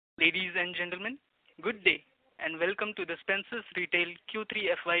Ladies and gentlemen, good day and welcome to the Spencer's Retail Q3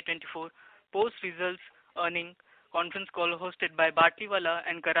 FY24 post-results earning conference call hosted by Batliwala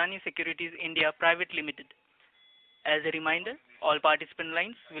and Karani Securities India Private Limited. As a reminder, all participant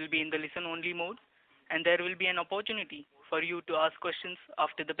lines will be in the listen-only mode and there will be an opportunity for you to ask questions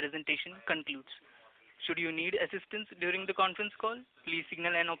after the presentation concludes. Should you need assistance during the conference call, please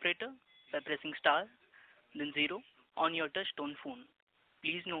signal an operator by pressing star, then 0 on your touch-tone phone.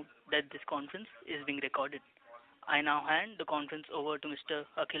 Please note that this conference is being recorded. I now hand the conference over to Mr.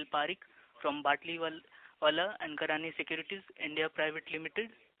 Akhil Parekh from Batliwala and Karani Securities India Private Limited.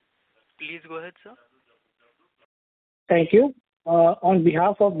 Please go ahead, sir. Thank you. On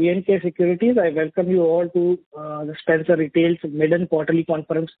behalf of B&K Securities, I welcome you all to the Spencer Retail's midden quarterly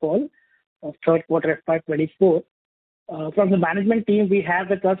conference call of third quarter FY24. From the management team, we have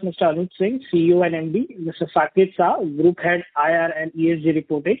with us Mr. Anuj Singh, CEO and MD, Mr. Saket Shah, Group Head IR and ESG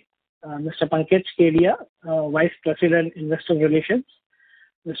Reporting, Mr. Pankaj Kedia, Vice President Investor Relations,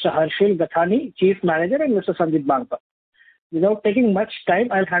 Mr. Harshil Gathani, Chief Manager, and Mr. Sandeep Bangpa. Without taking much time,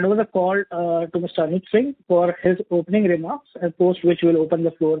 I'll hand over the call to Mr. Anuj Singh for his opening remarks, and post which we'll open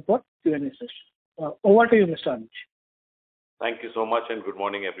the floor for Q&A session. Over to you, Mr. Anuj. Thank you so much and good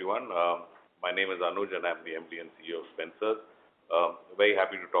morning, everyone. My name is Anuj and I'm the MD and CEO of Spencer's. Very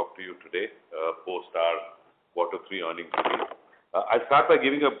happy to talk to you today, post our quarter 3 earnings release. I'll start by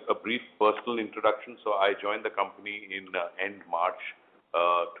giving a brief personal introduction. So I joined the company in end March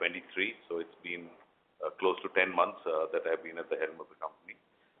 23, so it's been close to 10 months that I've been at the helm of the company.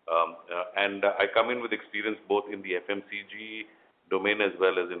 And I come in with experience both in the FMCG domain as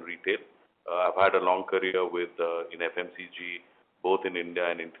well as in retail. I've had a long career in FMCG, both in India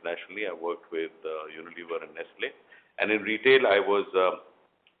and internationally. I worked with Unilever and Nestle. And in retail, I was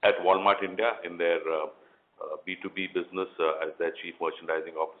at Walmart India in their B2B business as their Chief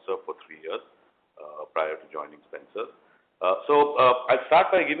Merchandising Officer for 3 years prior to joining Spencer's. So I'll start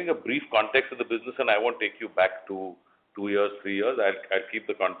by giving a brief context of the business, and I won't take you back to 2 years, 3 years. I'll keep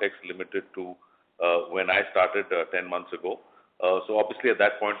the context limited to when I started 10 months ago. So obviously at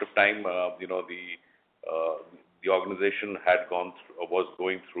that point of time, the organization was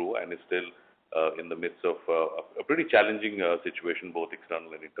going through and is still in the midst of a pretty challenging situation, both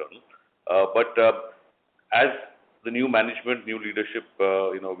external and internal. But as the new management, new leadership,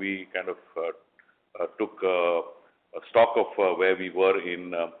 we kind of took a stock of where we were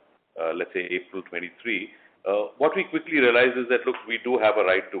in, let's say, April 23. What we quickly realized is that, look, we do have a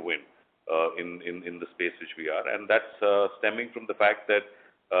right to win in the space which we are. And that's stemming from the fact that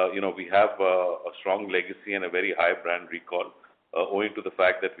we have a strong legacy and a very high brand recall, owing to the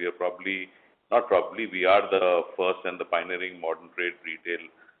fact that we are we are the first and the pioneering modern trade retail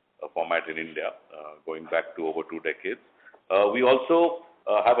format in India, going back to over 2 decades. We also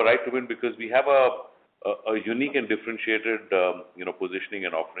have a right to win because we have a unique and differentiated, positioning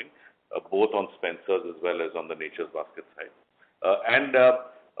and offering, both on Spencer's as well as on the Nature's Basket side.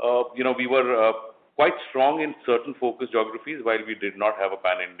 We were quite strong in certain focus geographies while we did not have a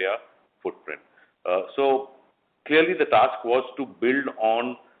pan-India footprint. So clearly the task was to build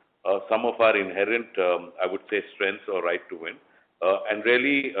on some of our inherent, I would say, strengths or right to win, and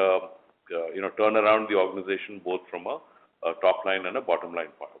really, turn around the organization both from a top line and a bottom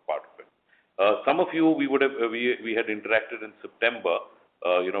line part of it. Some of you, we had interacted in September,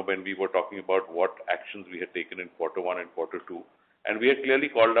 when we were talking about what actions we had taken in quarter 1 and quarter 2. And we had clearly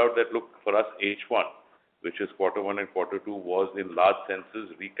called out that, look, for us, H1, which is quarter 1 and quarter 2, was in large senses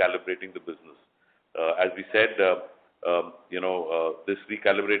recalibrating the business. As we said, this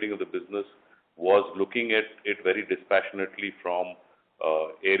recalibrating of the business was looking at it very dispassionately from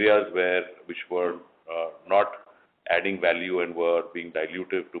areas which were not adding value and were being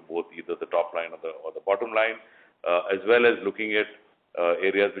dilutive to both either the top line or the bottom line, as well as looking at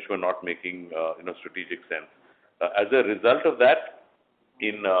areas which were not making strategic sense. As a result of that,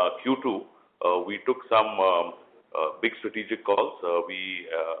 in Q2, we took some big strategic calls. We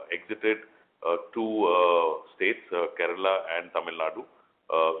exited 2 states, Kerala and Tamil Nadu.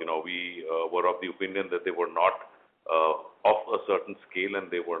 We were of the opinion that they were not of a certain scale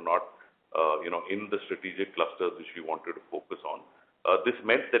and they were not, in the strategic clusters which we wanted to focus on. This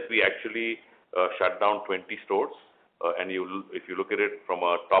meant that we actually shut down 20 stores. And if you look at it from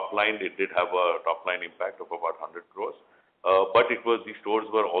a top line, it did have a top line impact of about 100 crores. But these stores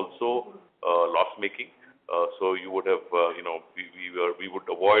were also loss-making. So you would have, we would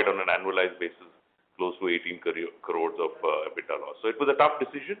avoid on an annualized basis close to 18 crores of EBITDA loss. So it was a tough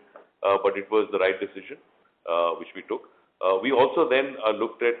decision, but it was the right decision which we took. We also then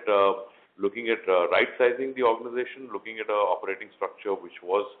looked at looking at right-sizing the organization, looking at an operating structure which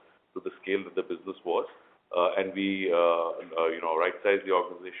was to the scale that the business was, and we right-sized the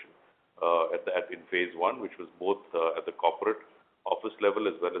organization in phase one, which was both at the corporate office level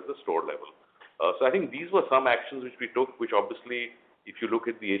as well as the store level. So I think these were some actions which we took, which obviously, if you look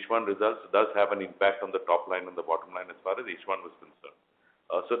at the H1 results, does have an impact on the top line and the bottom line as far as H1 was concerned.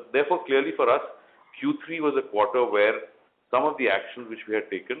 So therefore, clearly for us, Q3 was a quarter where some of the actions which we had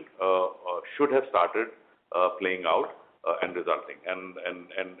taken should have started playing out and resulting.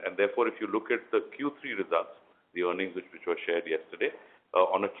 And therefore, if you look at the Q3 results, the earnings which were shared yesterday,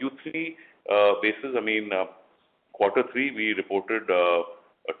 on a Q3 basis, I mean, quarter three, we reported a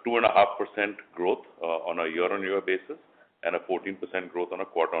 2.5% growth on a year-on-year basis and a 14% growth on a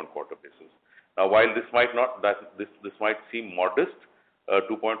quarter-on-quarter basis. Now, while this might seem modest,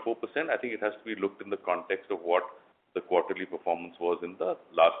 2.4%, I think it has to be looked in the context of what the quarterly performance was in the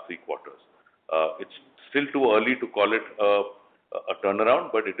last three quarters. It's still too early to call it a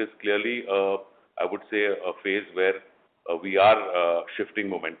turnaround, but it is clearly, I would say, a phase where we are shifting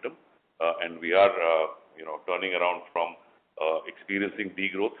momentum and we are, turning around from experiencing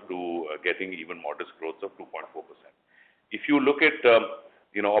degrowth to getting even modest growth of 2.4%. If you look at,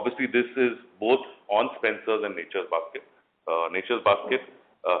 obviously this is both on Spencer's and Nature's Basket. Nature's Basket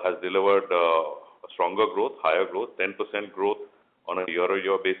has delivered a stronger growth, higher growth, 10% growth on a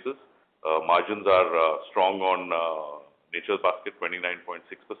year-on-year basis. Margins are strong on Nature's Basket,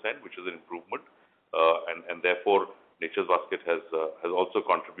 29.6%, which is an improvement, and therefore Nature's Basket has also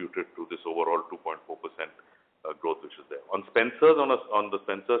contributed to this overall 2.4% growth which is there. On Spencer's, on the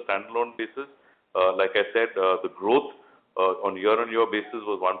Spencer's standalone basis, like I said, the growth on year-on-year basis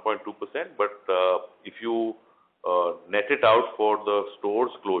was 1.2%, but if you net it out for the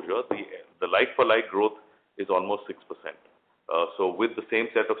stores closure, the like-for-like growth is almost 6%. So with the same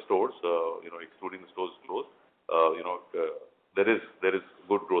set of stores, excluding the stores closed, there is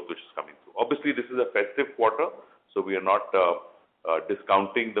good growth which is coming through. Obviously, this is a festive quarter, so we are not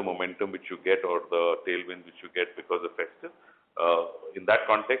discounting the momentum which you get or the tailwind which you get because of festive. In that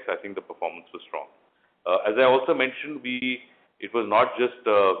context, I think the performance was strong. As I also mentioned, it was not just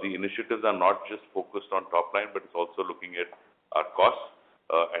the initiatives are not just focused on top line, but it's also looking at our costs,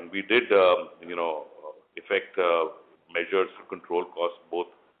 and we did effect measures to control costs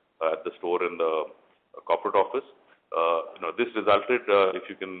both at the store and the corporate office. This resulted, if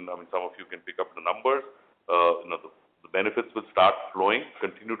you can, some of you can pick up the numbers. The benefits will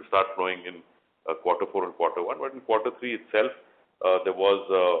continue to start flowing in quarter four and quarter one. But in quarter three itself, there was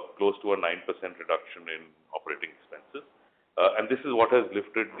close to a 9% reduction in operating expenses. And this is what has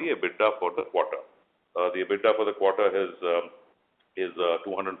lifted the EBITDA for the quarter. The EBITDA for the quarter is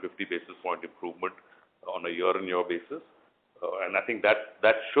 250 basis point improvement on a year-on-year basis. And I think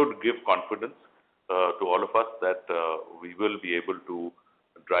that should give confidence to all of us that we will be able to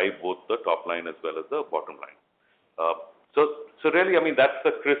drive both the top line as well as the bottom line. So really, that's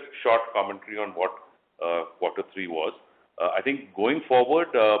the crisp, short commentary on what quarter three was. I think going forward,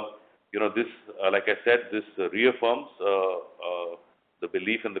 this, like I said, this reaffirms the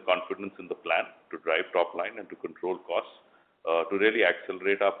belief and the confidence in the plan to drive top line and to control costs to really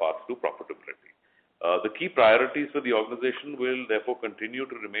accelerate our path to profitability. The key priorities for the organization will therefore continue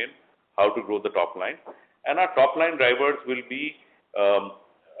to remain how to grow the top line, and our top line drivers will be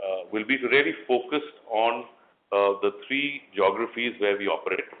to really focus on the three geographies where we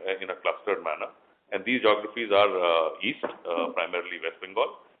operate in a clustered manner. And these geographies are East, primarily West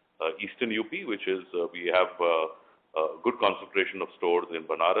Bengal, Eastern UP, which is we have a good concentration of stores in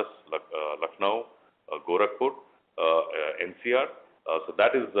Banaras, Lucknow, Gorakhpur, NCR. So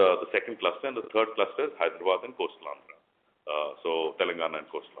that is the second cluster, and the third cluster is Hyderabad and Coastal Andhra. So Telangana and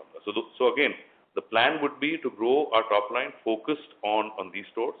Coastal Andhra. So again, the plan would be to grow our top line focused on these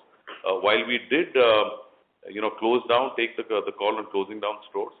stores. While we did close down, take the call on closing down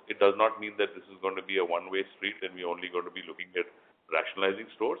stores, it does not mean that this is going to be a one-way street and we're only going to be looking at rationalizing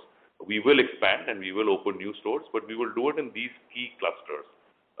stores. We will expand and we will open new stores, but we will do it in these key clusters.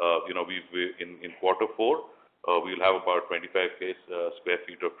 In quarter four, we'll have about 25,000 square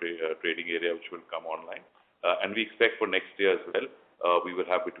feet of trading area which will come online. And we expect for next year as well, we will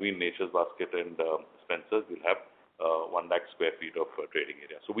have between Nature's Basket and Spencer's, we'll have 1 lakh square feet of trading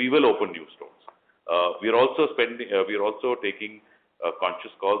area. So we will open new stores. We are also taking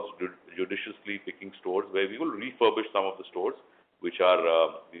conscious calls, judiciously picking stores where we will refurbish some of the stores which are,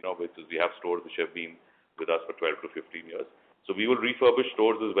 because we have stores which have been with us for 12 to 15 years. So we will refurbish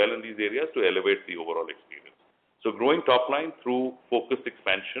stores as well in these areas to elevate the overall experience. So growing top line through focused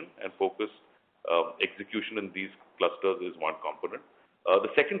expansion and focused execution in these clusters is one component. The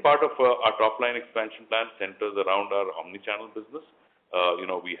second part of our top line expansion plan centers around our omni-channel business.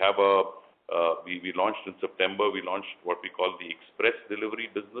 we have we launched in September. We launched what we call the express delivery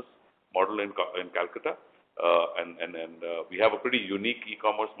business model in Calcutta, and we have a pretty unique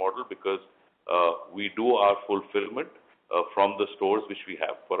e-commerce model because we do our fulfillment from the stores which we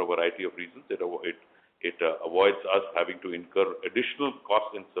have for a variety of reasons. It avoids us having to incur additional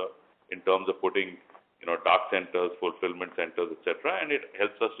costs in terms of putting dark centers, fulfillment centers, etc., and it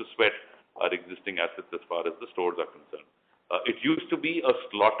helps us to sweat our existing assets as far as the stores are concerned. It used to be a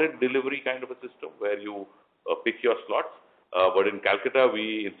slotted delivery kind of a system where you pick your slots, but in Calcutta,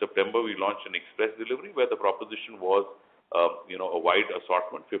 in September, we launched an express delivery where the proposition was, a wide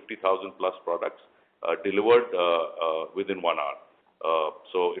assortment, 50,000 plus products delivered within 1 hour.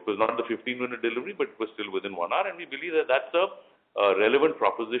 So it was not the 15-minute delivery, but it was still within 1 hour, and we believe that that's a relevant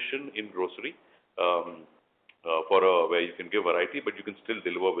proposition in grocery where you can give variety, but you can still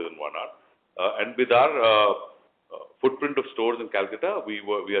deliver within 1 hour. And with our footprint of stores in Calcutta, we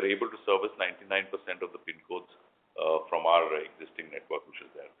are able to service 99% of the pin codes from our existing network, which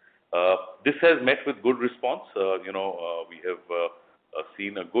is there. This has met with good response. We have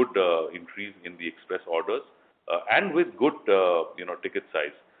seen a good increase in the express orders and with good, ticket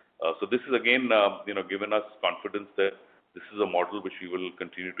size. So this is again, given us confidence that this is a model which we will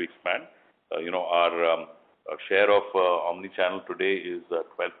continue to expand. Our share of omni-channel today is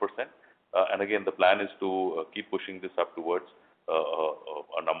 12%. And again, the plan is to keep pushing this up towards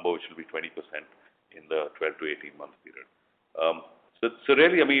a number which will be 20% in the 12 to 18 month period. So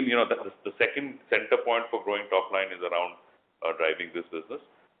really, I mean, the second center point for growing top line is around driving this business.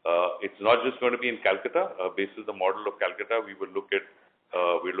 It's not just going to be in Calcutta. Based on the model of Calcutta,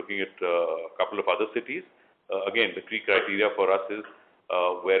 we're looking at a couple of other cities. Again, the key criteria for us is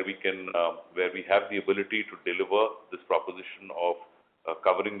where we have the ability to deliver this proposition of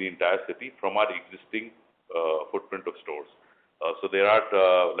covering the entire city from our existing footprint of stores. So there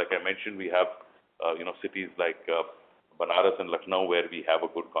are, like I mentioned, we have cities like Banaras and Lucknow where we have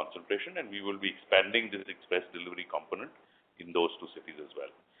a good concentration, and we will be expanding this express delivery component in those two cities as well.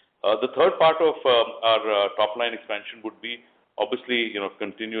 The third part of our top line expansion would be obviously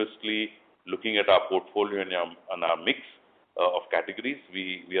continuously looking at our portfolio and our mix of categories.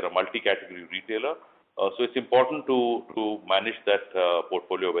 We are a multi-category retailer. So it's important to manage that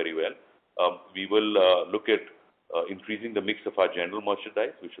portfolio very well. We will look at increasing the mix of our general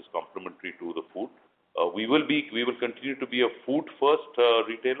merchandise, which is complementary to the food. We will continue to be a food first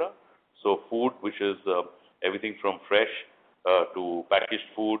retailer. So food, which is everything from fresh to packaged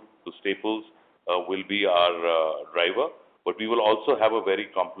food to staples, will be our driver. But we will also have a very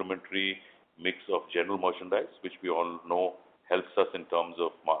complementary mix of general merchandise, which we all know helps us in terms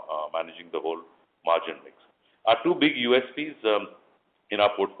of managing the whole margin mix. Our two big USPs in our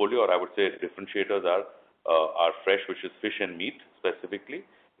portfolio, or I would say differentiators, are fresh, which is fish and meat specifically.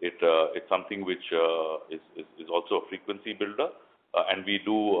 It's something which is also a frequency builder, and we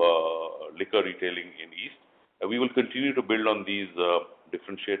do liquor retailing in East. We will continue to build on these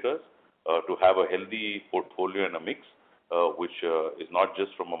differentiators to have a healthy portfolio and a mix, which is not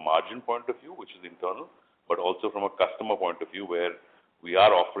just from a margin point of view, which is internal, but also from a customer point of view, where we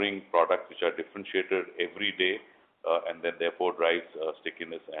are offering products which are differentiated every day, and then therefore drives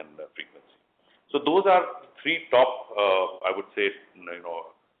stickiness and frequency. So those are three top, I would say,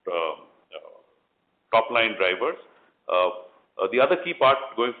 top line drivers. The other key part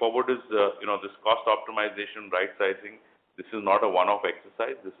going forward is, this cost optimization, right sizing. This is not a one-off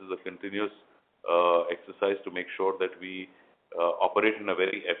exercise. This is a continuous exercise to make sure that we operate in a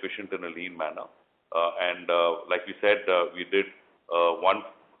very efficient and a lean manner. And like we said, we did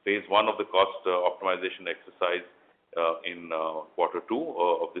phase one of the cost optimization exercise in quarter 2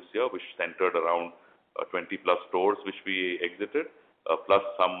 of this year, which centered around 20 plus stores which we exited, plus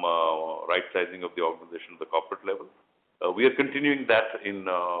some right sizing of the organization at the corporate level. We are continuing that in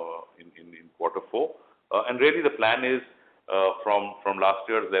quarter 4, and really the plan is from last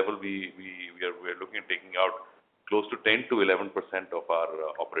year's level, we are looking at taking out close to 10 to 11% of our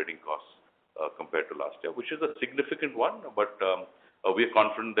operating costs compared to last year, which is a significant one, but we are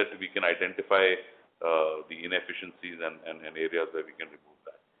confident that we can identify the inefficiencies and areas where we can remove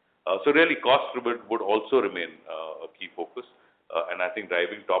that. So really cost would also remain a key focus, and I think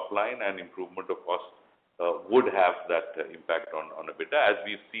driving top line and improvement of cost would have that impact on EBITDA, as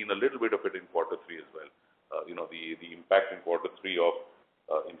we've seen a little bit of it in quarter 3 as well. The impact in quarter 3 of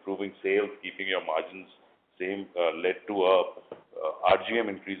improving sales, keeping your margins same, led to a RGM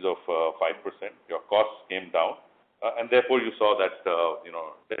increase of 5%. Your costs came down, and therefore you saw that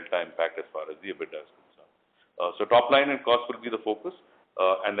delta impact as far as the EBITDA is concerned. So top line and cost will be the focus,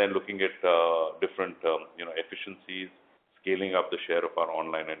 and then looking at different efficiencies, scaling up the share of our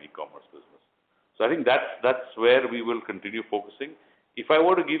online and e-commerce business. So I think that's where we will continue focusing. If I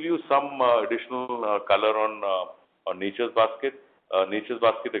were to give you some additional color on Nature's Basket, Nature's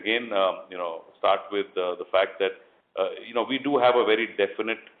Basket again, start with the fact that we do have a very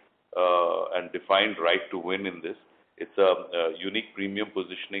definite and defined right to win in this. It's a unique premium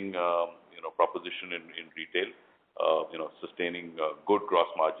positioning, proposition in retail. Sustaining good gross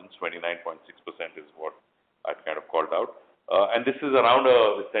margins, 29.6% is what I kind of called out. And this is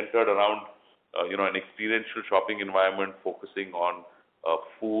centered around, an experiential shopping environment focusing on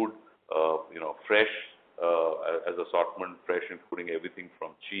food, fresh as assortment, fresh including everything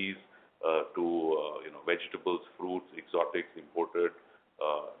from cheese to, vegetables, fruits, exotics, imported,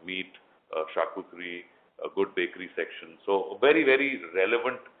 meat, charcuterie, a good bakery section. So a very, very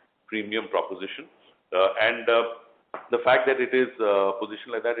relevant premium proposition. And the fact that it is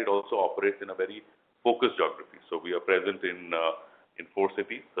positioned like that, it also operates in a very focused geography. So we are present in 4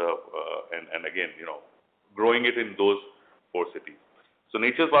 cities, and again, growing it in those 4 cities. So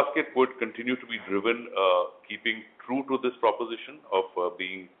Nature's Basket would continue to be driven, keeping true to this proposition of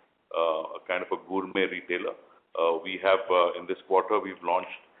being a kind of a gourmet retailer. We have in this quarter we've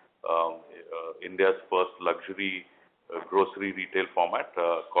launched India's first luxury grocery retail format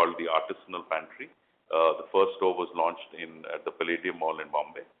called the Artisanal Pantry. The first store was launched at the Palladium Mall in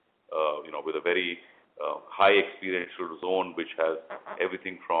Bombay, with a very high experiential zone which has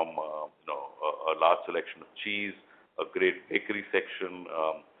everything from a large selection of cheese, a great bakery section,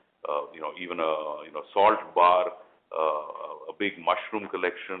 even a salt bar, a big mushroom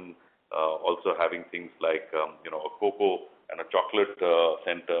collection, also having things like a cocoa and a chocolate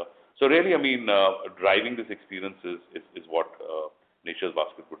center. So really, driving this experience is what Nature's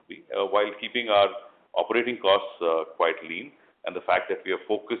Basket would be, while keeping our operating costs quite lean. And the fact that we are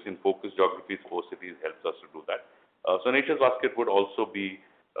focused geographies, 4 cities, helps us to do that. So Nature's Basket would also be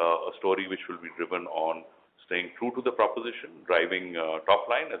a story which will be driven on staying true to the proposition, driving top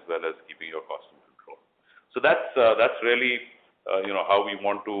line as well as keeping your costs in control. So that's really how we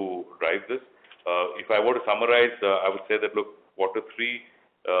want to drive this. If I were to summarize, I would say that look, quarter 3,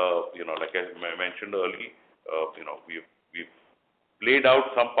 like I mentioned early, we've played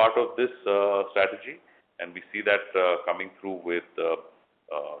out some part of this strategy, and we see that coming through with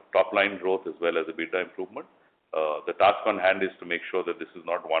top line growth as well as EBITDA improvement. The task on hand is to make sure that this is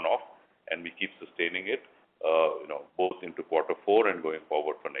not one-off, and we keep sustaining it, both into quarter 4 and going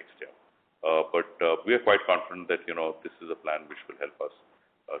forward for next year. But we are quite confident that this is a plan which will help us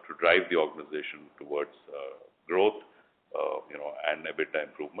to drive the organization towards growth, and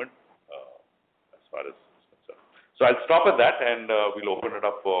EBITDA improvement as far as is concerned. So I'll stop at that, and we'll open it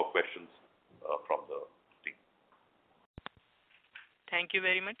up for questions from the team. Thank you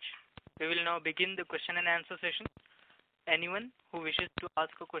very much. We will now begin the question and answer session. Anyone who wishes to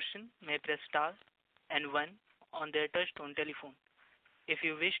ask a question may press star and 1 on their touch-tone telephone. If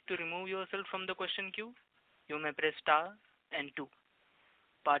you wish to remove yourself from the question queue, you may press star and 2.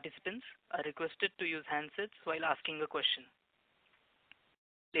 Participants are requested to use handsets while asking a question.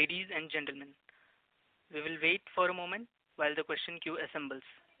 Ladies and gentlemen, we will wait for a moment while the question queue assembles.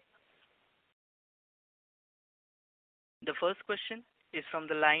 The first question is from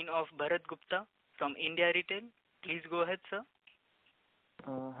the line of Bharat Gupta from India Retail. Please go ahead, sir.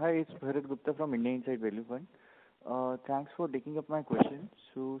 Hi, it's Bharat Gupta from India Inside Value Fund. Thanks for taking up my question.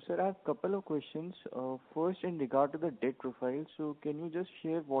 So, sir, I have a couple of questions. First, in regard to the debt profile, so can you just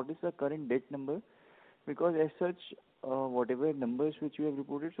share what is the current debt number? Because as such, whatever numbers which you have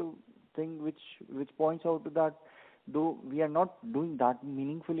reported, so thing which points out to that, though we are not doing that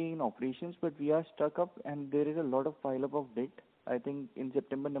meaningfully in operations, but we are stuck up and there is a lot of pile up of debt. I think in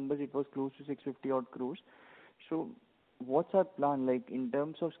September numbers it was close to 650 odd crores. So what's our plan? Like in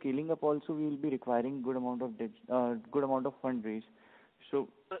terms of scaling up also, we will be requiring good amount of debt, good amount of fundraise. So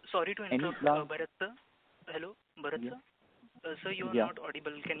sorry to interrupt, Bharat sir. Hello, Bharat sir. Sir, you are not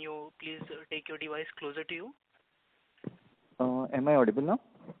audible. Can you please take your device closer to you? Am I audible now?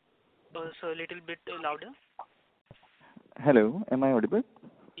 Sir, a little bit louder. Hello, am I audible?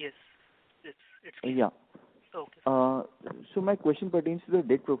 Yes, it's clear. Yeah. Okay. So my question pertains to the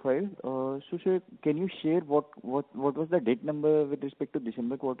debt profile. So sir, can you share what was the debt number with respect to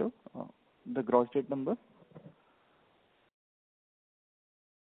December quarter, the gross debt number?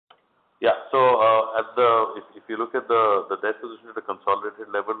 Yeah. So if you look at the debt position at the consolidated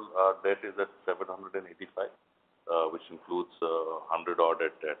level, debt is at 785, which includes 100 odd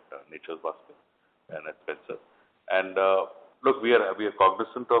at Nature's Basket and at Spencer. And look, we are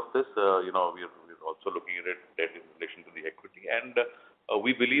cognizant of this. We're also looking at it, debt in relation to the equity, and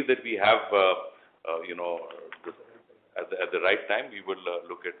we believe that we have at the right time, we will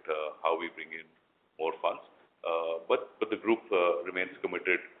look at how we bring in more funds. But the group remains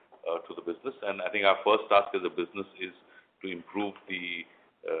committed to the business, and I think our first task as a business is to improve the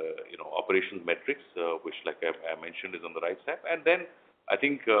operations metrics, which, like I mentioned, is on the right step. And then I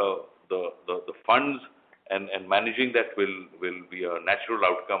think the funds and managing that will be a natural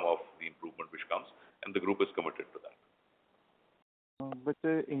outcome of the improvement which comes, and the group is committed to that. But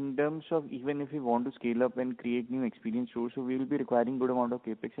in terms of, even if we want to scale up and create new experience stores, so we will be requiring good amount of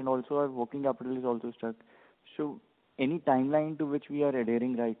capex, and also our working capital is also stuck. So any timeline to which we are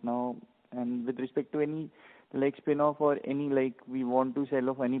adhering right now, and with respect to any like spin-off or any like we want to sell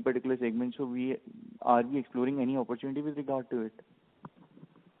off any particular segment, so are we exploring any opportunity with regard to it?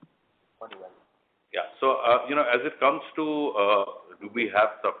 Yeah. So as it comes to do we have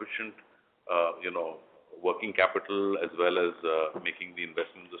sufficient working capital as well as making the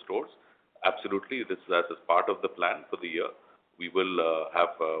investment in the stores? Absolutely. This is part of the plan for the year. We will have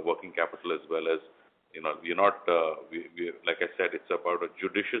working capital as well as, we're not, like I said, it's about a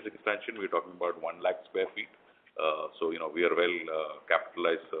judicious expansion. We're talking about 1 lakh square feet. So, we are well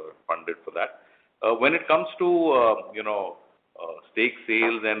capitalized, funded for that. When it comes to, stake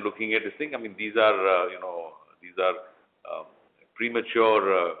sales and looking at this thing, I mean, these are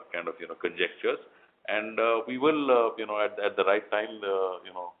premature kind of, conjectures. And we will, at the right time,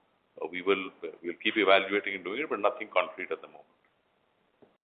 we'll keep evaluating and doing it, but nothing concrete at the moment.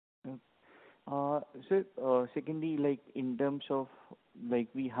 So, secondly, like in terms of like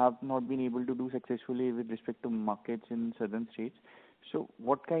we have not been able to do successfully with respect to markets in southern states. So,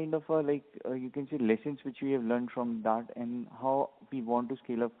 what kind of you can say lessons which we have learned from that, and how we want to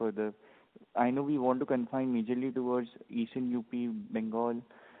scale up further? I know we want to confine majorly towards Eastern UP, Bengal,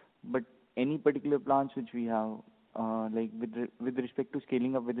 but any particular plans which we have, with respect to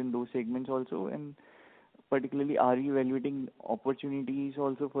scaling up within those segments also, and particularly, are you evaluating opportunities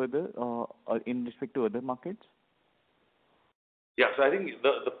also further in respect to other markets? Yeah. So I think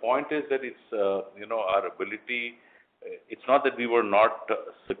the point is that it's our ability. It's not that we were not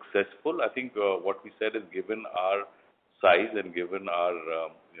successful. I think what we said is, given our size and given our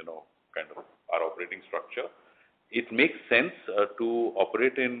kind of our operating structure, it makes sense to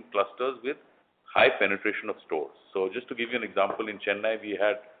operate in clusters with high penetration of stores. So just to give you an example, in Chennai we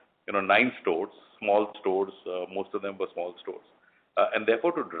had 9 stores, small stores. Most of them were small stores, and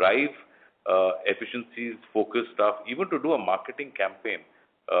therefore to drive efficiencies, focus stuff, even to do a marketing campaign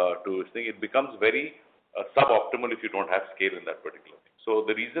to this thing, it becomes very suboptimal if you don't have scale in that particular thing. So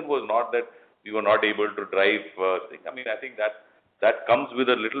the reason was not that we were not able to drive thing. I mean, I think that comes with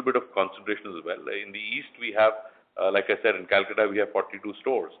a little bit of concentration as well. In the east, we have, like I said, in Calcutta, we have 42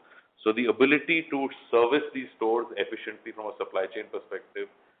 stores. So the ability to service these stores efficiently from a supply chain perspective,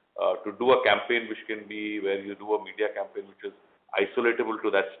 to do a campaign which can be where you do a media campaign which is isolatable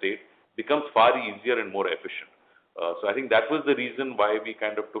to that state, becomes far easier and more efficient. So I think that was the reason why we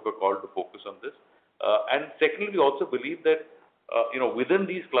kind of took a call to focus on this. And secondly, we also believe that within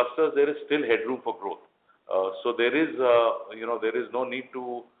these clusters there is still headroom for growth. So there is no need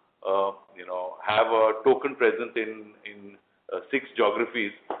to have a token presence in 6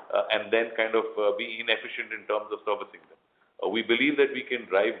 geographies and then kind of be inefficient in terms of servicing them. We believe that we can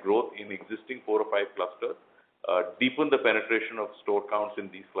drive growth in existing 4 or 5 clusters, deepen the penetration of store counts in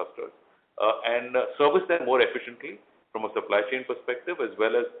these clusters, and service them more efficiently from a supply chain perspective as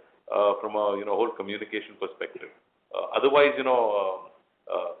well as from a whole communication perspective. Otherwise,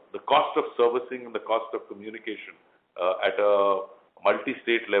 the cost of servicing and the cost of communication at a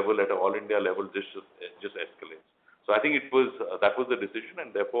multi-state level, at an all India level, just escalates. So I think that was the decision, and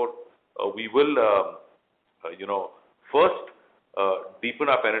therefore we will first deepen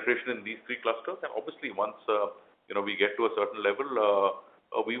our penetration in these 3 clusters, and obviously once we get to a certain level,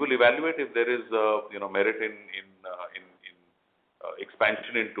 we will evaluate if there is merit in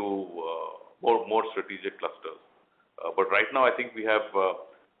expansion into more strategic clusters. But right now, I think we have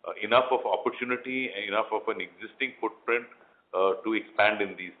enough of opportunity and enough of an existing footprint to expand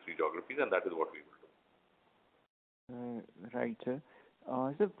in these 3 geographies, and that is what we will do. Right, sir.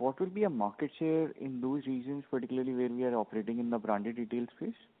 Sir, what will be a market share in those regions, particularly where we are operating in the branded retail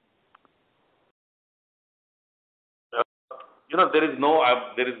space? There is no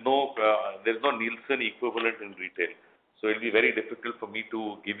Nielsen equivalent in retail, so it'll be very difficult for me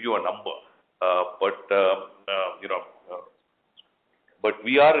to give you a number. But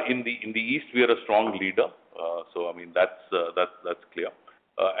we are in the east. We are a strong leader. So I mean that's clear.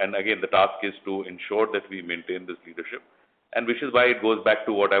 And again, the task is to ensure that we maintain this leadership, and which is why it goes back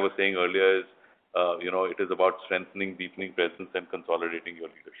to what I was saying earlier. Is it is about strengthening, deepening presence, and consolidating your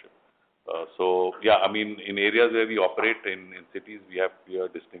leadership. So yeah, I mean, in areas where we operate in cities, we have clear,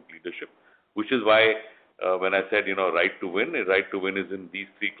 distinct leadership, which is why when I said, right to win is in these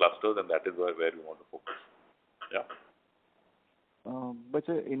three clusters, and that is where we want to focus. Yeah. But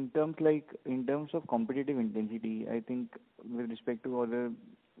sir, in terms of competitive intensity, I think with respect to other,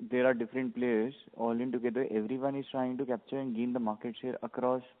 there are different players all in together. Everyone is trying to capture and gain the market share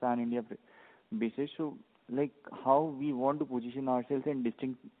across pan-India basis. So, like, how we want to position ourselves and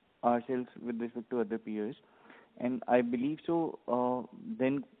distinct ourselves with respect to other peers. And I believe so,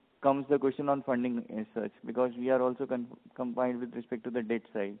 then comes the question on funding as such, because we are also confined with respect to the debt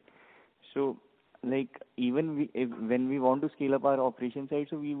side. So, like, even when we want to scale up our operation side,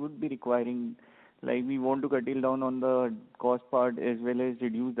 so we would be requiring, like, we want to curtail down on the cost part as well as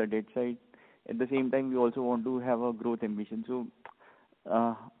reduce the debt side. At the same time, we also want to have a growth ambition. So,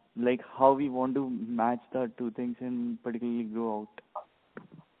 uh, like, how we want to match the two things and particularly grow out.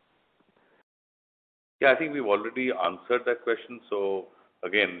 Yeah, I think we've already answered that question. So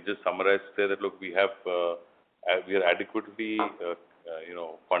again, just summarize, say that, look, we are adequately,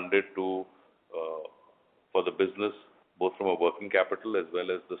 funded for the business, both from a working capital as well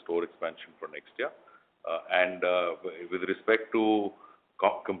as the store expansion for next year. And with respect to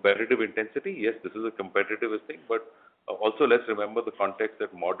competitive intensity, yes, this is a competitive thing, but also let's remember the context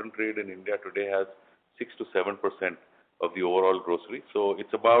that modern trade in India today has 6 to 7% of the overall grocery. So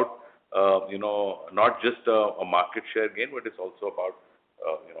it's about not just a market share gain, but it's also about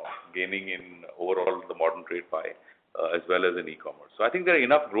gaining in overall the modern trade pie as well as in e-commerce. So I think there are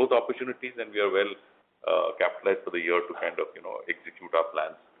enough growth opportunities, and we are well capitalized for the year to kind of execute our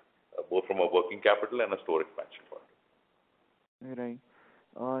plans both from a working capital and a store expansion point of view.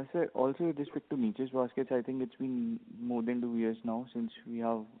 Right. Sir, also with respect to Nature's Baskets, I think it's been more than 2 years now since we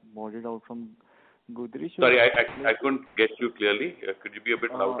have bought it out from Godrej. Sorry, I couldn't get you clearly. Could you be a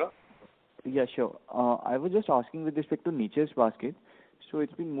bit louder? Yeah, sure. I was just asking with respect to Nature's Basket. So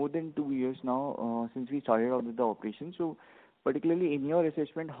it's been more than 2 years now since we started out with the operation. So particularly in your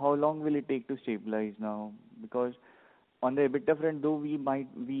assessment, how long will it take to stabilize now? Because on the EBITDA front, though we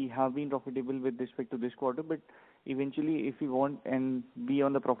have been profitable with respect to this quarter, but eventually if we want and be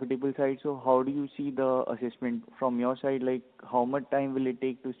on the profitable side, so how do you see the assessment from your side? Like, how much time will it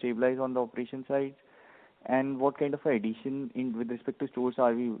take to stabilize on the operation side? And what kind of addition in with respect to stores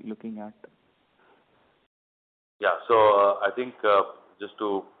are we looking at? Yeah. So I think just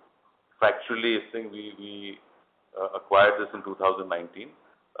to factually think, we acquired this in 2019,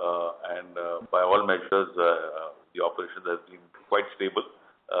 and by all measures, the operation has been quite stable.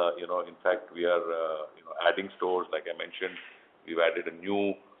 In fact, we are adding stores. Like I mentioned, we've added a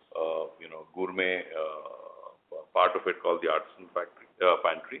new gourmet part of it called the Artisan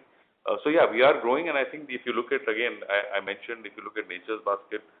Pantry. So yeah, we are growing, and I think if you look at, again, I mentioned, if you look at Nature's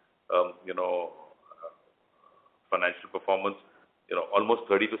Basket, financial performance, almost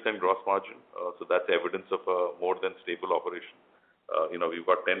 30% gross margin. So that's evidence of a more than stable operation. We've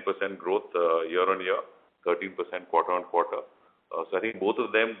got 10% growth year on year, 13% quarter on quarter. So I think both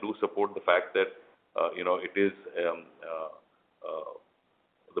of them do support the fact that it is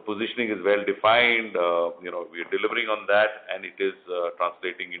the positioning is well defined. We are delivering on that, and it is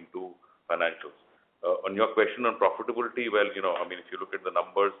translating into financials. On your question on profitability, well, I mean, if you look at the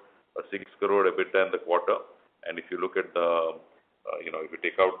numbers, a 6 crore EBITDA in the quarter, and if you look at the, if you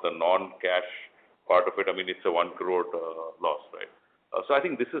take out the non-cash part of it, I mean, it's a 1 crore loss, right? So I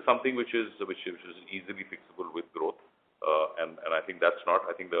think this is something which is easily fixable with growth, and I think that's not.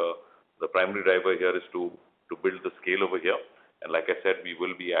 I think the primary driver here is to build the scale over here, and like I said, we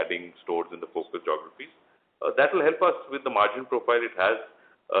will be adding stores in the focus geographies. That will help us with the margin profile it has.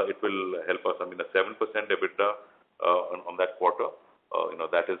 It will help us. I mean, a 7% EBITDA on that quarter.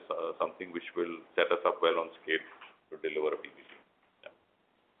 That is something which will set us up well on scale to deliver a PBT.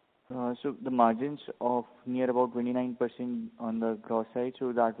 Yeah. So the margins of near about 29% on the gross side,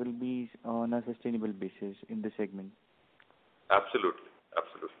 so that will be on a sustainable basis in the segment. Absolutely.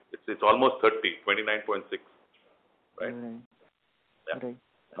 It's almost 30, 29.6, right? Right. Yeah. Right.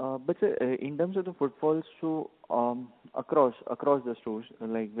 But sir, in terms of the footfalls, so across the stores,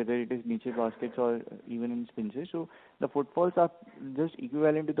 like whether it is Nature's Baskets or even in Spencer, so the footfalls are just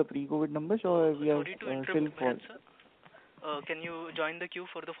equivalent to the pre-COVID numbers, or we are Sorry to still interrupt, Bharat, sir. Can you join the queue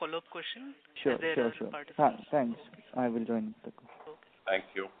for the follow-up question? Sure. Participants. Thanks. I will join the queue. Okay. Thank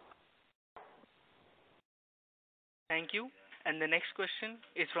you. Thank you. And the next question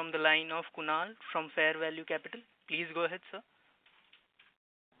is from the line of Kunal from Fair Value Capital. Please go ahead, sir.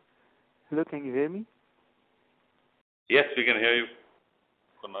 Hello, can you hear me? Yes, we can hear you,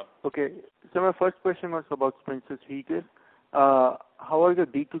 Kunal. Okay, so my first question was about Spencer's Retail. how are the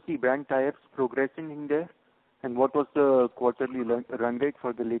D2C brand tie-ups progressing in there? And what was the quarterly run rate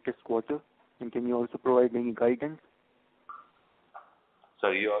for the latest quarter? And can you also provide any guidance?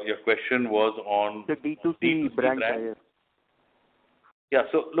 Sorry, your question was on The D2C D2C brand brand? tie-ups. Yeah.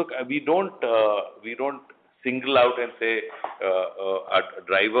 So look, we don't single out and say a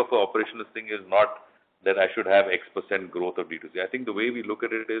driver for operational thing is not that I should have X% growth of D2C. I think the way we look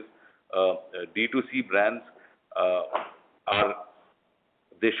at it is D2C brands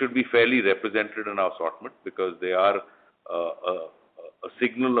they should be fairly represented in our assortment because they are a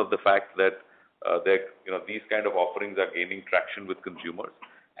signal of the fact that these kind of offerings are gaining traction with consumers.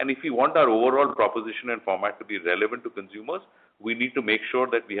 And if we want our overall proposition and format to be relevant to consumers, we need to make sure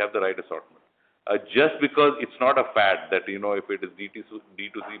that we have the right assortment. Just because it's not a fad that, if it is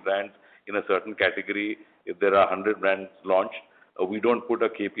D2C brands in a certain category, if there are 100 brands launched, we don't put a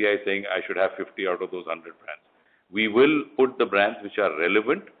KPI saying I should have 50 out of those 100 brands. We will put the brands which are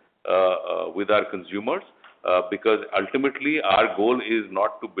relevant with our consumers because ultimately our goal is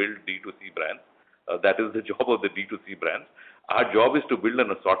not to build D2C brands. That is the job of the D2C brands. Our job is to build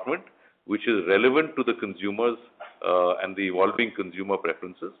an assortment which is relevant to the consumers and the evolving consumer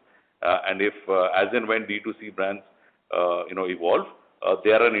preferences. And if, as and when D2C brands, evolve,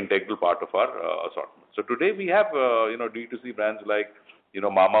 they are an integral part of our assortment. So today we have, D2C brands like,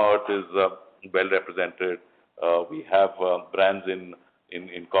 Mama Earth is well represented. We have brands in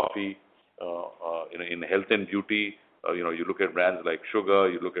coffee, in health and beauty. You look at brands like Sugar,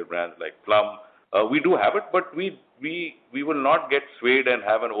 you look at brands like Plum. We do have it, but we will not get swayed and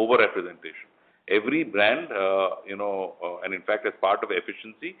have an over-representation. Every brand, and in fact, as part of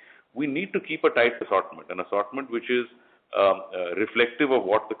efficiency, we need to keep a tight assortment, an assortment which is reflective of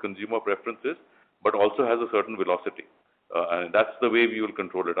what the consumer preference is, but also has a certain velocity. And that's the way we will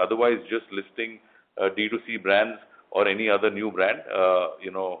control it. Otherwise, just listing D2C brands or any other new brand,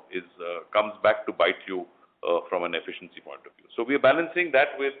 comes back to bite you from an efficiency point of view. So we are balancing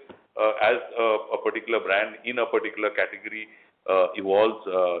that with as a particular brand in a particular category evolves,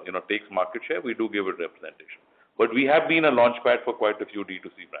 takes market share, we do give it representation. But we have been a launchpad for quite a few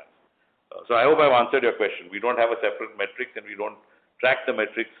D2C brands. So I hope I've answered your question. We don't have a separate metrics and we don't track the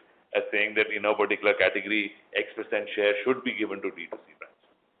metrics as saying that in a particular category, X% share should be given to D2C brands.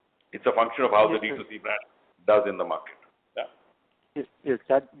 It's a function of how the D2C brand does in the market. Yeah. Yes,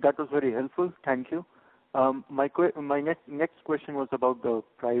 that was very helpful. Thank you. My next question was about the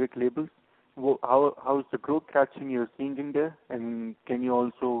private labels. How is the growth traction you're seeing in there? And can you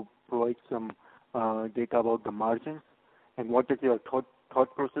also provide some data about the margins? And what is your thought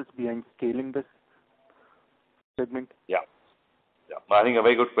process behind scaling this segment? Yeah. I think a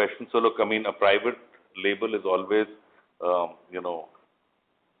very good question. So look, a private label is always, a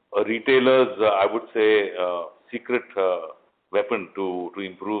retailer's, I would say, secret weapon to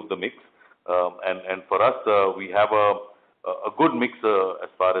improve the mix. And for us, we have a good mix as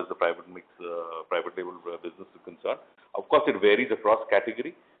far as the private label business is concerned. Of course, it varies across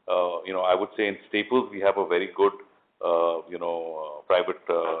category. I would say in staples, we have a very good, private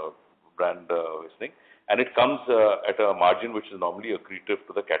brand listing. And it comes at a margin which is normally accretive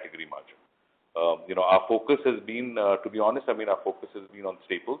to the category margin. Our focus has been, to be honest, our focus has been on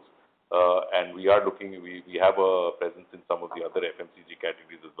staples. And we are we have a presence in some of the other FMCG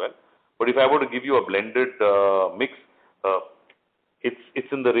categories as well. But if I were to give you a blended mix,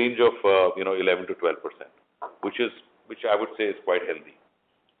 it's in the range of 11 to 12%, which I would say is quite healthy,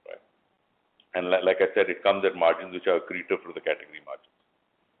 right? And like I said, it comes at margins which are accretive to the category margins.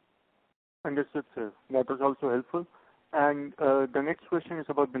 Understood, sir. That was also helpful. And the next question is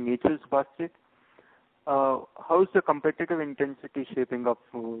about the Nature's Basket. How is the competitive intensity shaping up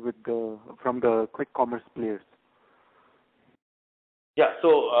from the quick commerce players? Yeah,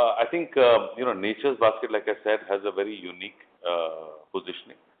 so I think Nature's Basket, like I said, has a very unique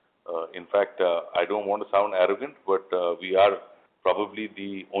positioning. In fact, I don't want to sound arrogant, but we are probably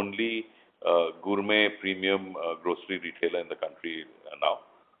the only gourmet premium grocery retailer in the country now.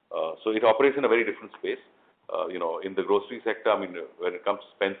 So it operates in a very different space. In the grocery sector, when it comes to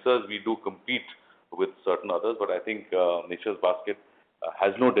Spencer's, we do compete with certain others, but I think Nature's Basket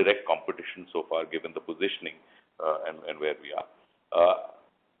has no direct competition so far, given the positioning and where we are.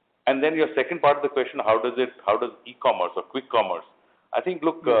 And then your second part of the question, how does e-commerce or quick commerce? I think,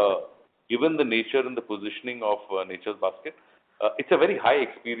 look, given the nature and the positioning of Nature's Basket, it's a very high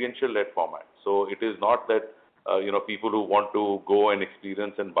experiential-led format. So it is not that people who want to go and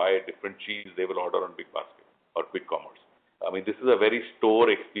experience and buy a different cheese, they will order on Big Basket or quick commerce. This is a very store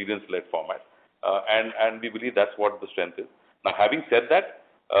experience-led format, and we believe that's what the strength is. Now, having said that,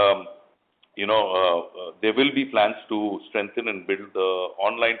 there will be plans to strengthen and build the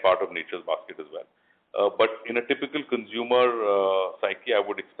online part of Nature's Basket as well. But in a typical consumer psyche, I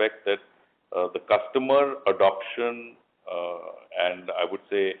would expect that the customer adoption and I would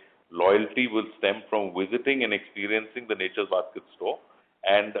say loyalty will stem from visiting and experiencing the Nature's Basket store.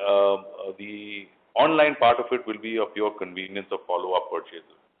 And the online part of it will be of pure convenience of follow-up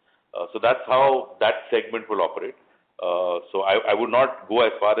purchases. So that's how that segment will operate. So I would not go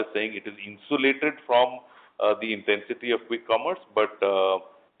as far as saying it is insulated from the intensity of quick commerce, but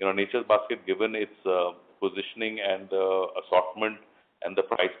Nature's Basket, given its positioning and assortment and the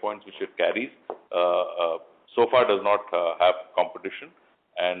price points which it carries, so far does not have competition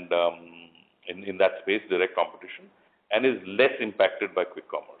and in that space, direct competition, and is less impacted by quick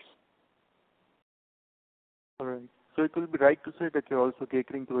commerce. All right. So it will be right to say that you're also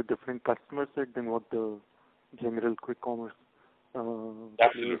catering to a different customer set than what the general quick commerce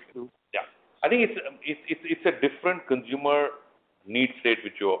Absolutely. do. Yeah, I think it's a different consumer need state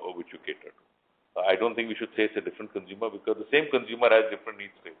which you cater to. I don't think we should say it's a different consumer because the same consumer has different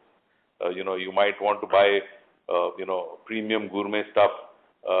need states. You might want to buy premium gourmet stuff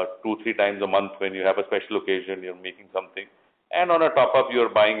 2-3 times a month when you have a special occasion, you're making something. And on a top up, you're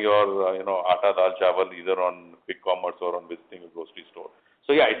buying your, atta dal chawal either on quick commerce or on visiting a grocery store.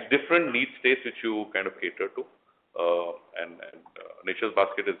 So yeah, it's different need states which you kind of cater to. And Nature's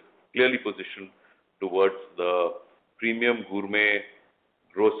Basket is clearly positioned towards the premium gourmet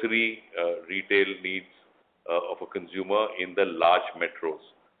grocery retail needs of a consumer in the large metros.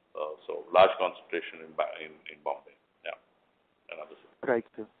 So large concentration in Bombay. Yeah. And other cities. Right,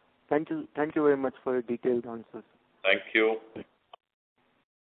 sir. Thank you very much for your detailed answers. Thank you.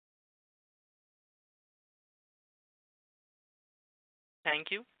 Thank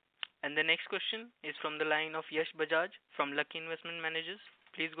you. And the next question is from the line of Yash Bajaj from Lucky Investment Managers.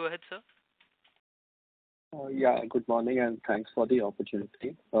 Please go ahead, sir. Yeah, good morning and thanks for the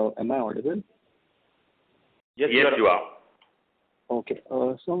opportunity. Am I audible? Yes, you are. Okay.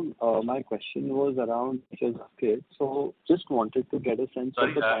 So my question was around Nature's Basket. So just wanted to get a sense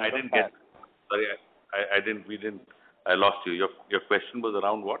of the kind of I lost you. Your question was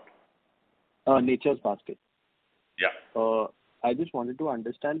around what? Nature's Basket. Yeah. I just wanted to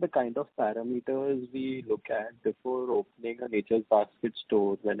understand the kind of parameters we look at before opening a Nature's Basket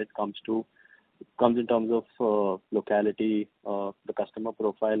store when it comes in terms of locality, the customer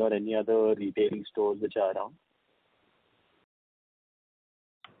profile, or any other retailing stores which are around.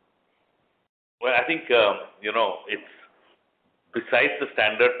 Well, I think it's besides the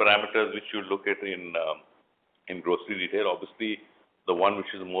standard parameters which you look at in grocery retail. Obviously, the one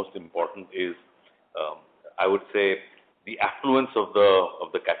which is the most important is I would say the affluence of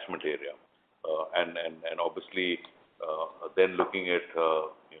the catchment area, and obviously then looking at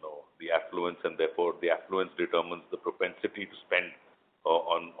the affluence, and therefore the affluence determines the propensity to spend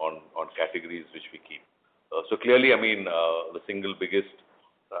on categories which we keep. So clearly, I mean, the single biggest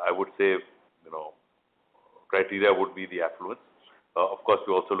I would say criteria would be the affluence. Of course,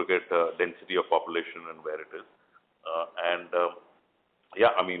 we also look at density of population and where it is, and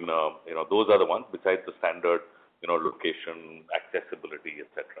yeah, I mean, those are the ones besides the standard, location, accessibility,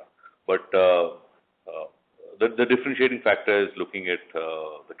 etc. But the differentiating factor is looking at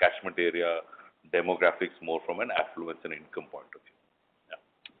the catchment area, demographics more from an affluence and income point of view.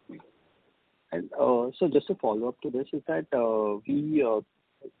 Yeah. And so just a follow up to this is that we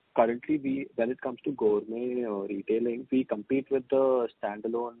currently when it comes to gourmet retailing, we compete with the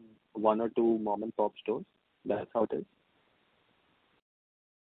standalone 1 or 2 mom and pop stores. That's how it is.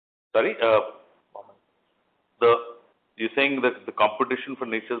 Sorry, you're saying that the competition for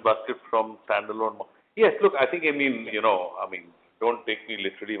Nature's Basket from standalone? Yes, look, I think, don't take me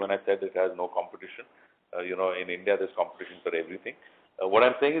literally when I said it has no competition. In India, there's competition for everything. What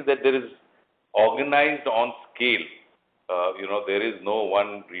I'm saying is that there is organized on scale. There is no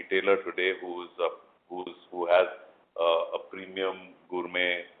one retailer today who has a premium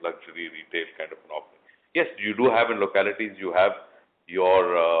gourmet luxury retail kind of an offering. Yes, you do have in localities, you have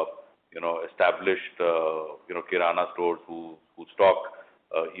your established kirana stores who stock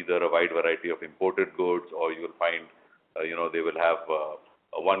either a wide variety of imported goods, or you will find they will have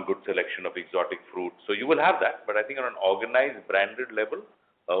one good selection of exotic fruits. So you will have that, but I think on an organized branded level,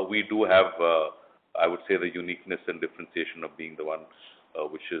 we do have I would say the uniqueness and differentiation of being the one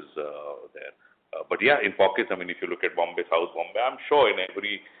which is there. But yeah, in pockets, I mean, if you look at Bombay, South Bombay, I'm sure in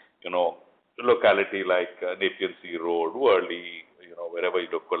every locality like Nepean Sea Road, Worli, wherever you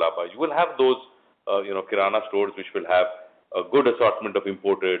look, Kolaba, you will have those kirana stores which will have a good assortment of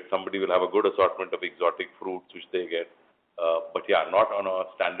imported. Somebody will have a good assortment of exotic fruits which they get. But yeah, not on a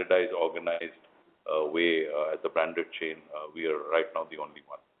standardized, organized way as a branded chain. We are right now the only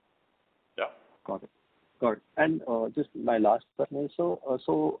one. Yeah. Got it. Got it. And just my last question is,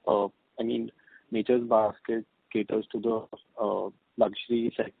 I mean, Nature's Basket caters to the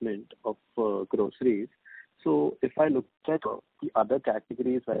luxury segment of groceries. So if I look at the other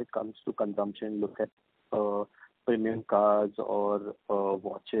categories when it comes to consumption, look at premium cars or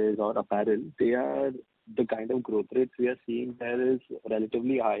watches or apparel, they are the kind of growth rates we are seeing there is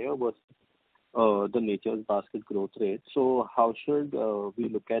relatively higher versus the Nature's Basket growth rate. So how should we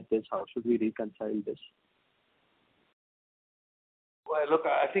look at this? How should we reconcile this? Well, look,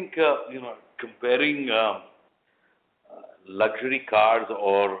 I think comparing luxury cars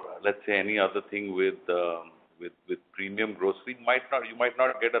or let's say any other thing with premium grocery you might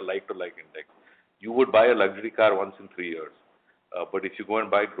not get a like-to-like index. You would buy a luxury car once in 3 years, but if you go and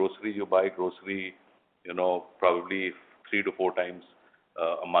buy grocery, you buy grocery, probably 3 to 4 times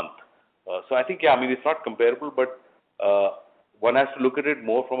a month. So I think, yeah, I mean, it's not comparable, but one has to look at it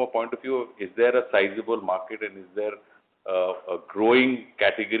more from a point of view of, is there a sizable market and is there a growing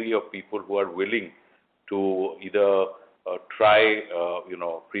category of people who are willing to either try,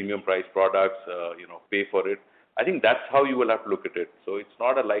 premium price products, pay for it. I think that's how you will have to look at it. So it's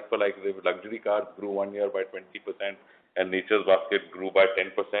not a like for like. The luxury cars grew 1 year by 20% and Nature's Basket grew by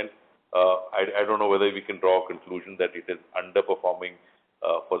 10%. I don't know whether we can draw a conclusion that it is underperforming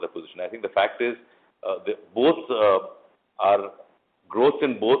for the position. I think the fact is both are growth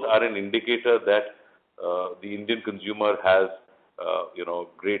in both are an indicator that the Indian consumer has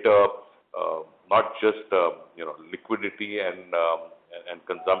greater not just liquidity and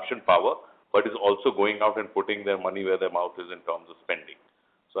consumption power, but is also going out and putting their money where their mouth is in terms of spending.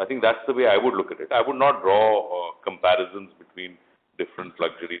 So I think that's the way I would look at it. I would not draw comparisons between different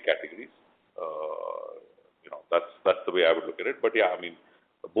luxury categories. That's the way I would look at it. But yeah, I mean,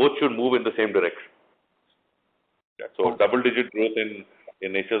 both should move in the same direction. Yeah, so double-digit growth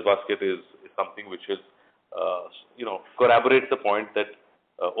in Nature's Basket is something which is corroborates the point that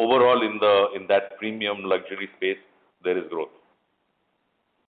overall in that premium luxury space there is growth.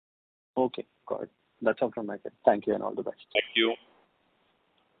 Okay, got it. That's all from my side. Thank you and all the best. Thank you.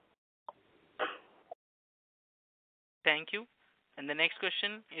 Thank you. And the next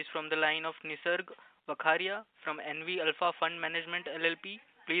question is from the line of Nisarg Vakharia from NV Alpha Fund Management LLP.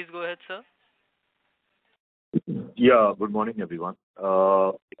 Please go ahead, sir. Yeah, good morning, everyone.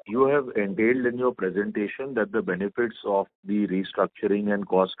 You have entailed in your presentation that the benefits of the restructuring and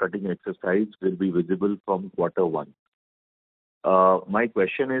cost-cutting exercise will be visible from Q1. My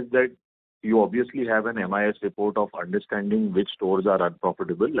question is that you obviously have an MIS report of understanding which stores are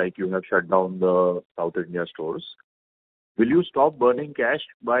unprofitable, like you have shut down the South India stores. Will you stop burning cash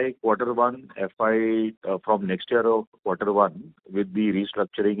by Q1 from next year of Q1 with the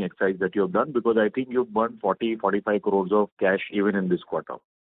restructuring exercise that you have done? Because I think you've burned 45 crores of cash even in this quarter.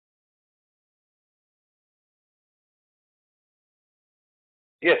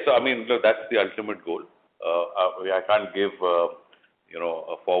 Yes, so I mean, look, that's the ultimate goal. I can't give a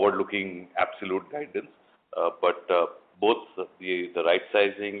forward-looking absolute guidance, but both the right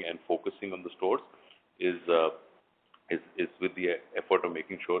sizing and focusing on the stores is with the effort of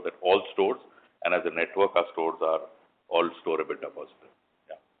making sure that all stores and as a network, our stores are all store EBITDA positive.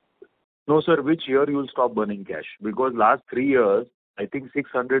 Yeah. No, sir, which year you will stop burning cash? Because last 3 years, I think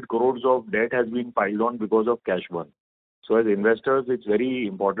 600 crores of debt has been piled on because of cash burn. So as investors, it's very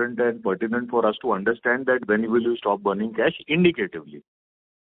important and pertinent for us to understand that when will you stop burning cash indicatively.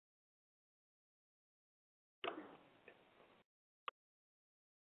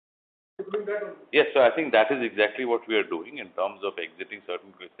 Yes, so I think that is exactly what we are doing in terms of exiting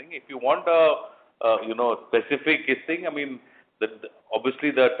certain things. If you want a specific thing, I mean,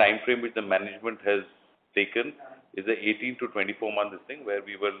 obviously the time frame which the management has taken is a 18 to 24 month thing where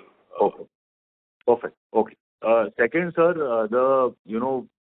we will. Okay. Perfect. Okay. Second, sir,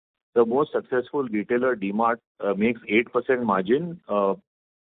 the most successful retailer DMart makes 8% margin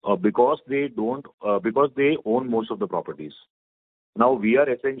because they own most of the properties. Now we are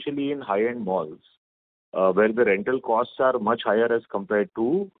essentially in high-end malls where the rental costs are much higher as compared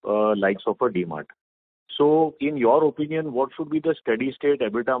to likes of a DMart. So in your opinion, what should be the steady state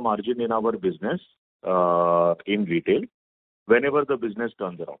EBITDA margin in our business in retail whenever the business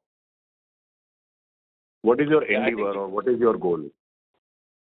turns around? What is your endeavor or what is your goal?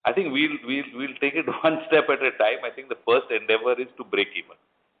 I think we'll take it one step at a time. I think the first endeavor is to break even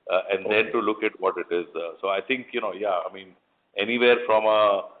and then to look at what it is. So I think, I mean, anywhere from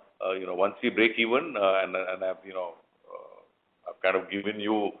once we break even and I've kind of given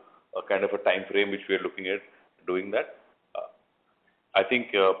you a kind of a time frame which we are looking at doing that. I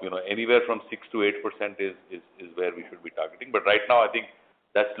think anywhere from 6 to 8% is where we should be targeting. But right now, I think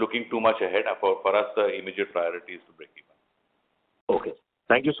that's looking too much ahead. For us, the immediate priority is to break even. Okay.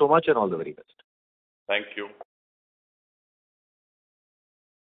 Thank you so much and all the very best. Thank you.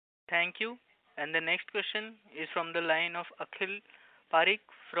 Thank you. And the next question is from the line of Akhil Parekh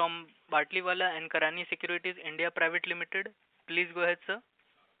from Batliwala and Karani Securities India Private Limited. Please go ahead, sir.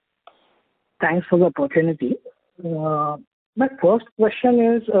 Thanks for the opportunity. My first question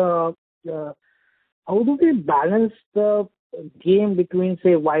is, how do we balance the game between,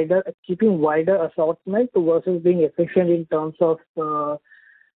 say, keeping wider assortment versus being efficient in terms of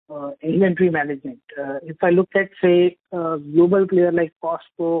inventory management? If I look at, say, global player like Costco,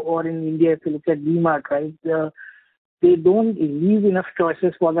 or in India, if you look at DMart, right, they don't leave enough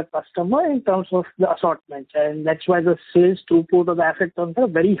choices for the customer in terms of the assortment, and that's why the sales throughput of the asset turns are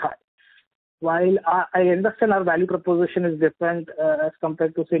very high. While I understand our value proposition is different as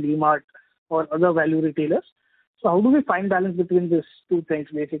compared to, say, DMart or other value retailers. So how do we find balance between these two things,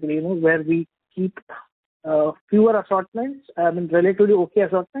 basically, where we keep fewer assortments, relatively okay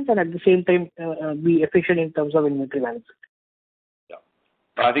assortments, and at the same time be efficient in terms of inventory management? Yeah,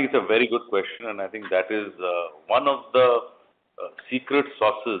 I think it's a very good question, and I think that is one of the secret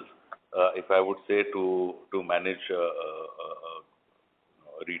sauces, if I would say, to manage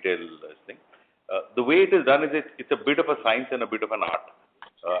retail thing. The way it is done is it's a bit of a science and a bit of an art.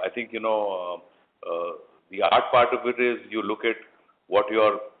 I think the art part of it is you look at what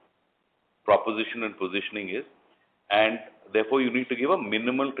your proposition and positioning is, and therefore you need to give a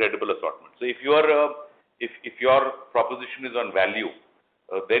minimal credible assortment. So if your proposition is on value,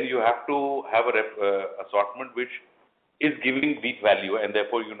 then you have to have a assortment which is giving deep value, and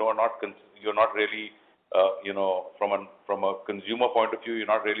therefore you're not really from a consumer point of view, you're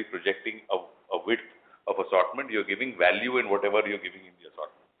not really projecting a width of assortment. You're giving value in whatever you're giving in the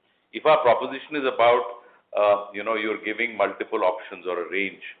assortment. If our proposition is about you're giving multiple options or a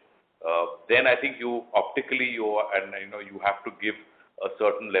range, then I think you have to give a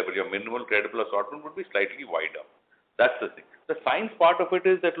certain level. Your minimal credible assortment would be slightly wider. That's the thing. The science part of it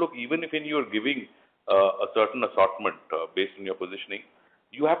is that, look, even if you're giving a certain assortment based on your positioning,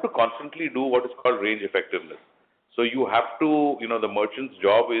 you have to constantly do what is called range effectiveness. So you have to, the merchant's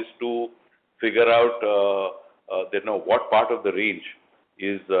job is to figure out what part of the range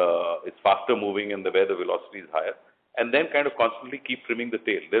is faster moving and where the velocity is higher, and then kind of constantly keep trimming the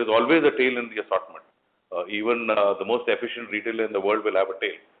tail. There is always a tail in the assortment. Even the most efficient retailer in the world will have a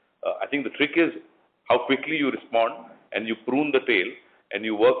tail. I think the trick is how quickly you respond and you prune the tail, and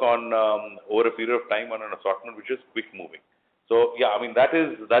you work on over a period of time on an assortment which is quick moving. So yeah, I mean that's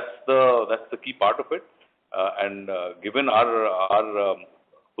the key part of it. And given our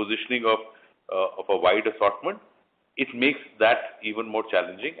positioning of a wide assortment, it makes that even more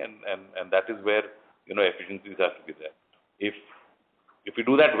challenging, and that is where efficiencies have to be there. If we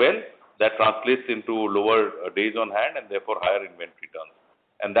do that well, that translates into lower days on hand and therefore higher inventory turns.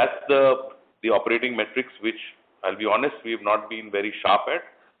 And that's the operating metrics which, I'll be honest, we have not been very sharp at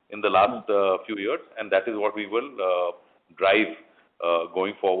in the last few years, and that is what we will drive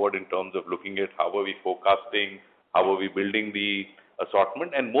going forward in terms of looking at how are we forecasting, how are we building the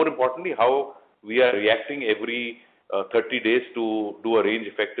assortment, and more importantly, how we are reacting every 30 days to do a range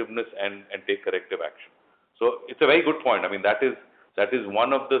effectiveness and take corrective action. So it's a very good point. I mean, that is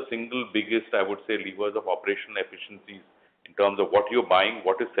one of the single biggest, I would say, levers of operational efficiencies in terms of what you're buying,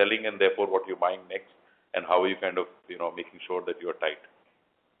 what is selling, and therefore what you're buying next, and how are you kind of making sure that you're tight.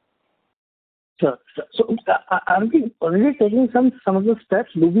 Sure. So are we already taking some of the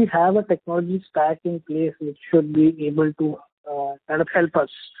steps? Do we have a technology stack in place which should be able to kind of help us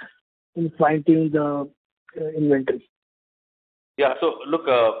in finding the inventory? Yeah. So look,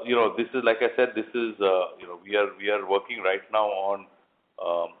 this is, like I said, this is we are working right now on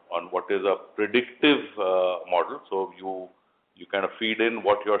what is a predictive model. So you kind of feed in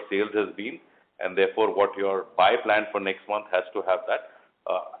what your sales has been, and therefore what your buy plan for next month has to have that.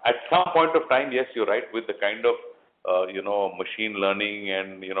 At some point of time, yes, you're right, with the kind of machine learning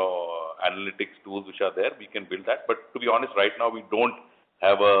and analytics tools which are there, we can build that. But to be honest, right now we don't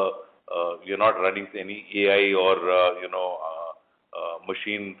have we're not running any AI or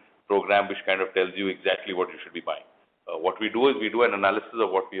machine program which kind of tells you exactly what you should be buying. What we do is we do an analysis of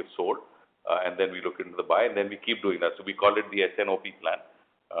what we have sold, and then we look into the buy, and then we keep doing that. So we call it the SNOP plan,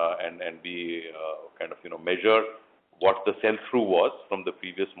 and we kind of measure what the sell-through was from the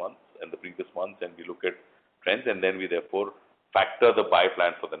previous months and the previous months, and we look at trends, and then we therefore factor the buy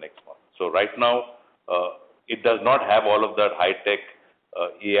plan for the next month. So right now, it does not have all of that high-tech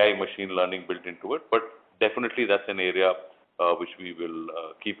AI machine learning built into it, but definitely that's an area which we will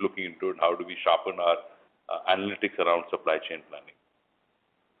keep looking into, and how do we sharpen our analytics around supply chain planning.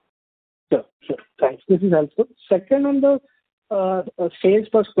 Sure. Thanks. This is helpful. Second, on the sales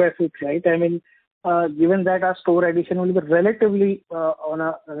per square feet, right? I mean, given that our store addition will be relatively on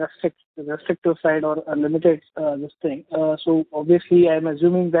a restrictive side or a limited this thing, so obviously I'm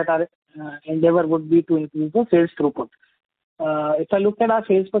assuming that our endeavor would be to increase the sales throughput. If I look at our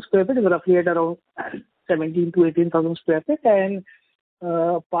sales per square feet, it's roughly at around 17 to 18,000 square feet, and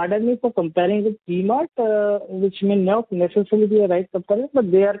pardon me for comparing with DMart, which may not necessarily be a right comparison,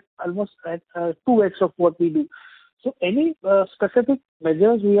 but they are almost at 2x of what we do. So any specific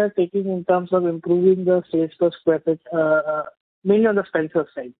measures we are taking in terms of improving the sales per square feet, mainly on the Spencer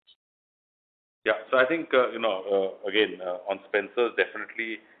side? Yeah. So I think, again, on Spencer's,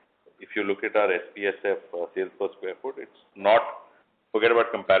 definitely, if you look at our SPSF sales per square foot, it's not, forget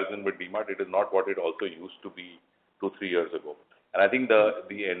about comparison with DMart, it is not what it also used to be 2-3 years ago. And I think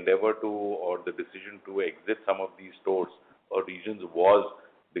the endeavor to, or the decision to exit some of these stores or regions was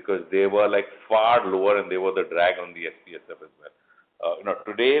because they were like far lower and they were the drag on the SPSF as well.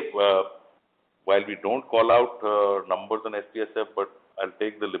 Today, while we don't call out numbers on SPSF, but I'll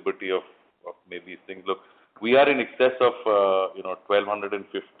take the liberty of maybe things. Look, we are in excess of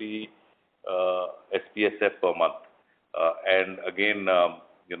 1,250 SPSF per month, and again,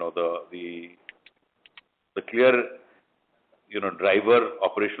 the clear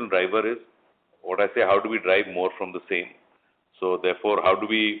operational driver is what I say. How do we drive more from the same? So therefore, how do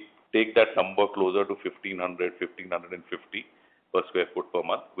we take that number closer to 1,500, 1,550 per square foot per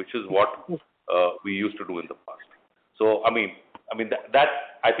month, which is what we used to do in the past. So I mean that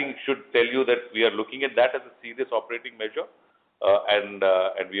I think should tell you that we are looking at that as a serious operating measure, and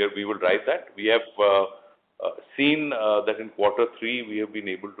we will drive that. We have seen that in Q3 we have been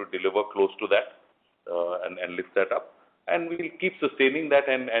able to deliver close to that and lift that up. And we will keep sustaining that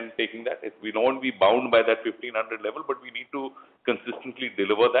and taking that. We don't want to be bound by that 1,500 level, but we need to consistently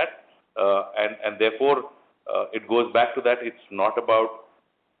deliver that. And therefore, it goes back to that. It's not about,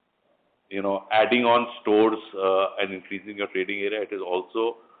 adding on stores and increasing your trading area. It is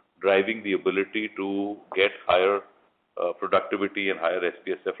also driving the ability to get higher productivity and higher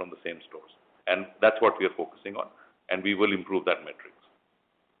SPSF from the same stores. And that's what we are focusing on. And we will improve that metrics.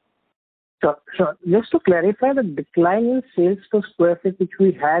 Sure. Just to clarify, the decline in sales per square feet which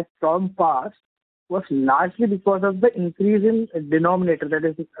we had from past was largely because of the increase in denominator, that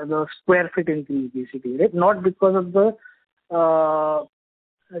is the square feet increase basically, right? Not because of the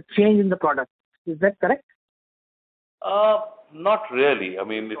change in the product. Is that correct? Not really. I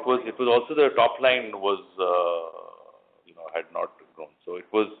mean, it was also the top line was had not grown. So it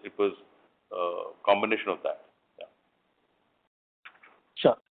was a combination of that. Yeah.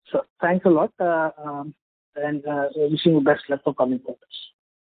 Sure. Thanks a lot, and wishing you best luck for coming quarters.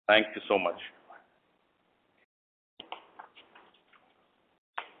 Thank you so much.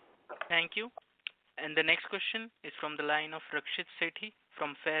 Thank you. And the next question is from the line of Rakshit Sethi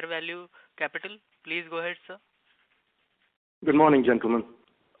from Fair Value Capital. Please go ahead, sir. Good morning, gentlemen.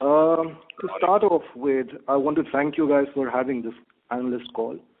 To start off with, I want to thank you guys for having this analyst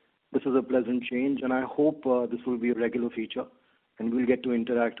call. This is a pleasant change, and I hope this will be a regular feature, and we'll get to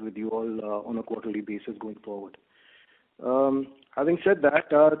interact with you all on a quarterly basis going forward. Having said that,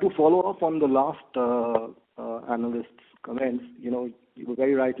 to follow up on the last analyst's comments, you were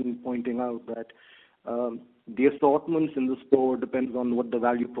very right in pointing out that the assortments in the store depends on what the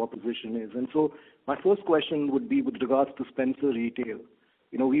value proposition is. And so my first question would be with regards to Spencer Retail.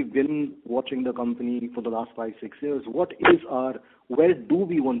 We've been watching the company for the last 5-6 years. Where do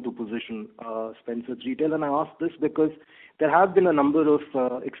we want to position Spencer's Retail? And I ask this because there have been a number of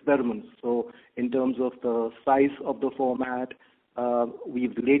experiments. So in terms of the size of the format,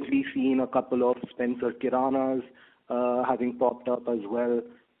 we've lately seen a couple of Spencer Kiranas having popped up as well.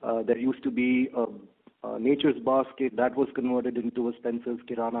 There used to be a Nature's Basket that was converted into a Spencer's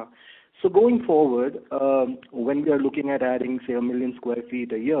Kirana. So going forward, when we are looking at adding, say, 1 million square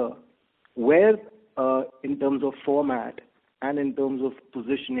feet a year, where in terms of format and in terms of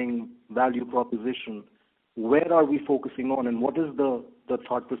positioning, value proposition, where are we focusing on, and what is the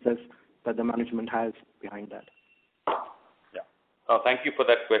thought process that the management has behind that? Yeah. Thank you for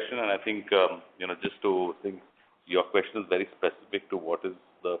that question. And I think, just to think, your question is very specific to what is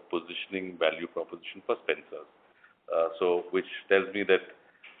the positioning value proposition for Spencer's. So which tells me that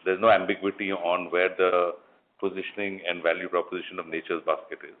there's no ambiguity on where the positioning and value proposition of Nature's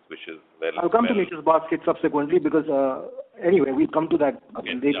Basket is, which is I'll come to Nature's Basket subsequently because anyway, we'll come to that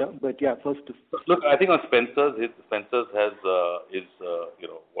later. Yeah. But yeah, first. Look, I think on Spencer's has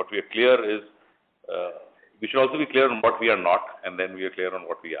what we are clear is we should also be clear on what we are not, and then we are clear on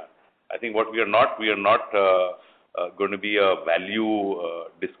what we are. I think what we are not going to be a value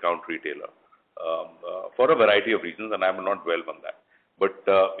discount retailer for a variety of reasons, and I will not dwell on that. But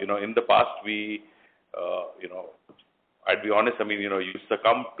in the past, we, I'd be honest. I mean, you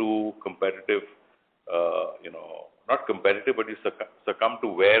succumb to competitive, not competitive, but you succumb to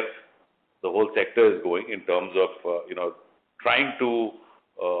where the whole sector is going in terms of trying to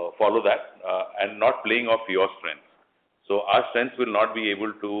follow that and not playing off your strengths. So our strengths will not be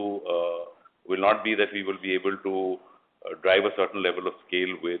able to that we will be able to drive a certain level of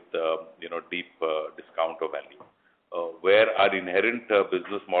scale with deep discount or value. Where our inherent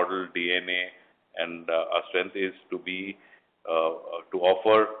business model DNA and our strength is to be to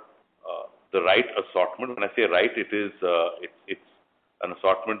offer the right assortment. When I say right, it's an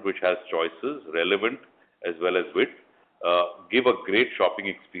assortment which has choices, relevant as well as width. Give a great shopping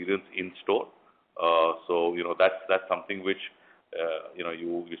experience in store. So that's something which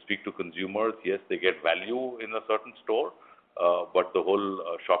you speak to consumers. Yes, they get value in a certain store, but the whole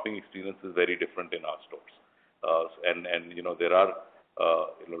shopping experience is very different in our stores. And there are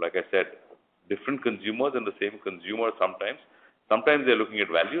like I said, different consumers and the same consumer sometimes. Sometimes they're looking at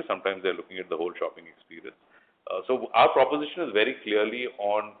value, sometimes they're looking at the whole shopping experience. So our proposition is very clearly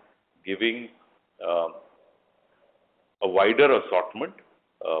on giving a wider assortment,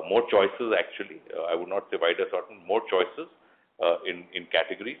 more choices actually. I would not say wider assortment, more choices in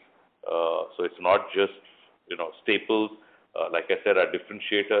categories. So it's not just staples. Like I said, our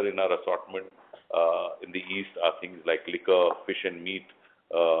differentiator in our assortment in the East are things like liquor, fish and meat.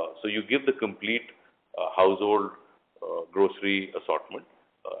 So you give the complete household grocery assortment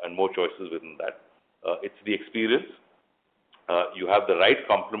and more choices within that. It's the experience. You have the right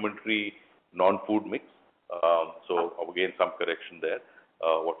complementary non-food mix. So again, some correction there,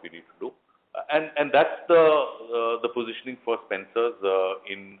 what we need to do. And that's the positioning for Spencer's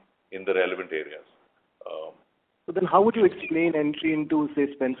in the relevant areas. So then how would you explain entry into, say,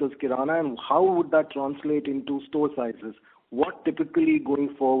 Spencer's Kirana, and how would that translate into store sizes? What typically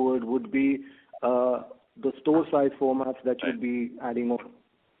going forward would be the store size formats that you'd be adding on?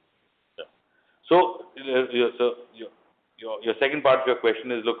 Yeah. So your second part of your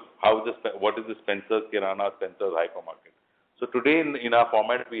question is, look, what is the Spencer's Kirana, Spencer's hypermarket? So today in our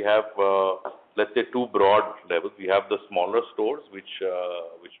format we have let's say two broad levels. We have the smaller stores which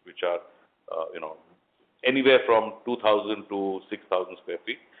are anywhere from 2,000 to 6,000 square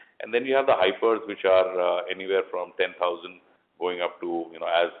feet, and then you have the hypers which are anywhere from 10,000 going up to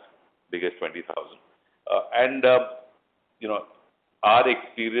as big as 20,000. Our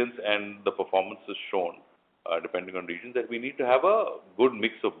experience and the performance is shown depending on regions that we need to have a good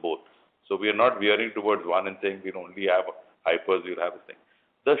mix of both. So we are not veering towards one and saying we only have hypers, we'll have a thing.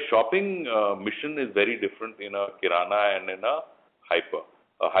 The shopping mission is very different in a Kirana and in a hyper.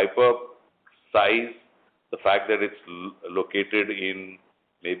 A hyper size, the fact that it's located in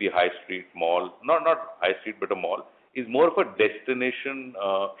maybe high street mall, not high street but a mall, is more of a destination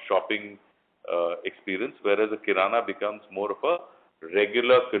shopping experience, whereas a Kirana becomes more of a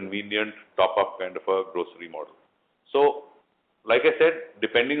regular, convenient, top-up kind of a grocery model. So, like I said,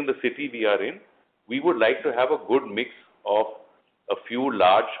 depending on the city we are in, we would like to have a good mix of a few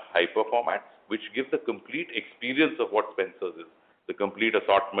large hyper formats, which give the complete experience of what Spencer's is, the complete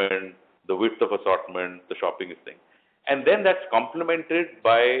assortment, the width of assortment, the shopping thing. And then that's complemented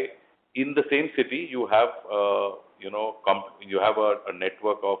by, in the same city, you have, you have a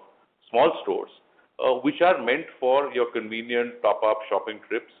network of small stores, which are meant for your convenient top-up shopping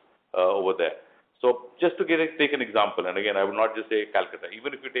trips over there. So just to take an example, and again, I would not just say Calcutta.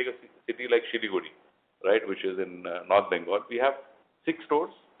 Even if you take a city like Siliguri, right, which is in North Bengal, we have 5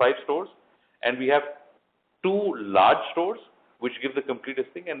 stores, and we have 2 large stores, which give the completest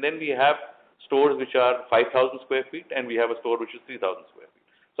thing, and then we have stores which are 5,000 square feet, and we have a store which is 3,000 square feet.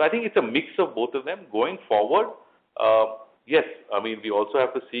 So I think it's a mix of both of them. Going forward, yes, I mean, we also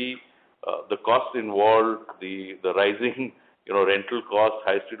have to see the cost involved, the rising, rental cost,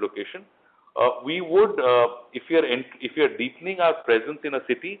 high street location. We would, if we are deepening our presence in a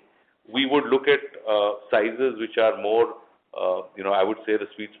city, we would look at sizes which are more, I would say the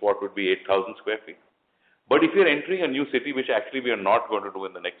sweet spot would be 8,000 square feet. But if you're entering a new city, which actually we are not going to do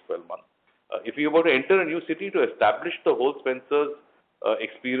in the next 12 months, if you were to enter a new city to establish the whole Spencer's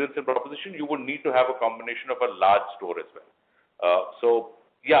experience and proposition, you would need to have a combination of a large store as well. So,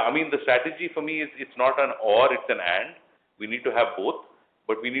 yeah, I mean, the strategy for me is it's not an or, it's an and. We need to have both,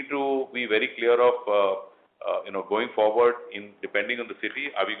 but we need to be very clear of, going forward, depending on the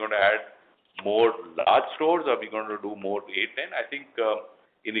city, are we going to add more large stores? Are we going to do more 8, 10? I think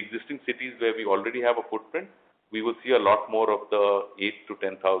in existing cities where we already have a footprint, we will see a lot more of the 8 to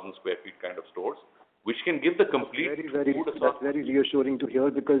 10,000 square feet kind of stores, which can give the complete That's very reassuring to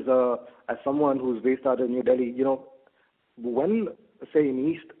hear because as someone who's based out of New Delhi, when, say, in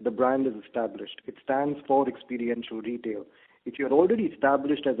East, the brand is established, it stands for experiential retail. If you're already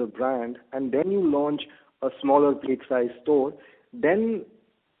established as a brand and then you launch a smaller plate size store, then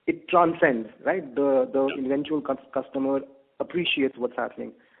it transcends, right? The eventual customer appreciates what's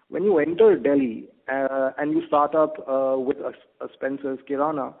happening. When you enter Delhi and you start up with a Spencer's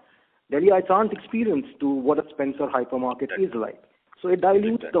Kirana, Delhi I can't experience to what a Spencer hypermarket is like. So it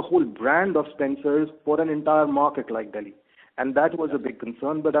dilutes the whole brand of Spencer's for an entire market like Delhi. And that was a big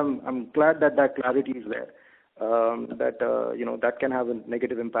concern, but I'm glad that clarity is there. That can have a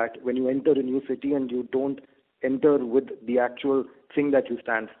negative impact when you enter a new city and you don't enter with the actual thing that you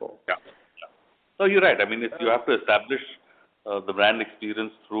stand for. Yeah. So you're right. I mean, if you have to establish the brand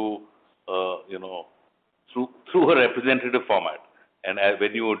experience through a representative format, and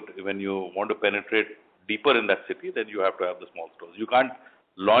when you want to penetrate deeper in that city, then you have to have the small stores. You can't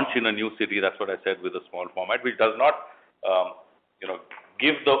launch in a new city. That's what I said, with a small format, which does not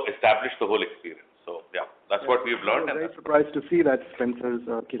establish the whole experience. So yeah, that's what we've learned. I'm very surprised to see that Spencer's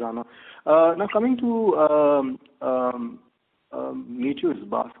Kirana. Now coming to Nature's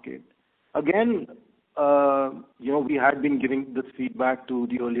Basket. Again, we had been giving this feedback to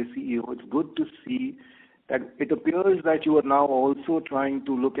the earlier CEO. It's good to see that it appears that you are now also trying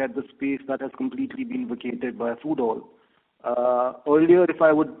to look at the space that has completely been vacated by food hall. Earlier, if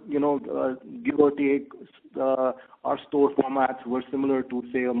I would, give or take, our store formats were similar to,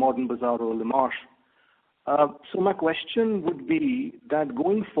 say, a Modern Bazaar or Le Marche. So my question would be that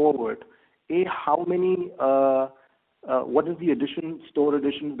going forward, how many, what is the store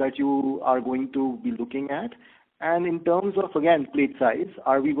additions that you are going to be looking at? And in terms of, again, plate size,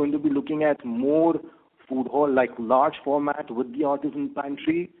 are we going to be looking at more food hall, like large format with the artisan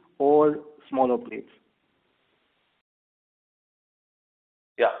pantry, or smaller plates?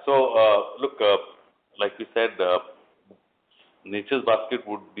 Yeah. So, look, like we said, Nature's Basket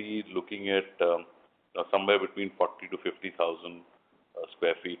would be looking at somewhere between 40 to 50,000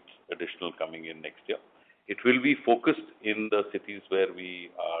 square feet additional coming in next year. It will be focused in the cities where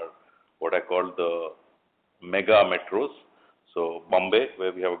we are what I call the mega metros. So Bombay,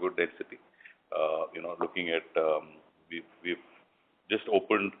 where we have a good density. Looking at we've just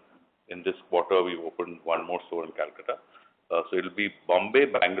opened in this quarter. We've opened one more store in Calcutta. So it'll be Bombay,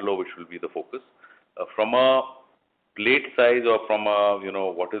 Bangalore, which will be the focus. From a plate size or from a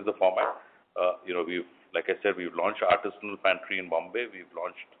what is the format? Like I said, we've launched artisanal pantry in Bombay. We've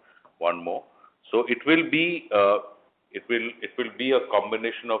launched one more. So it will be a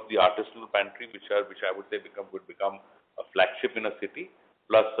combination of the artisanal pantry, which I would say would become a flagship in a city,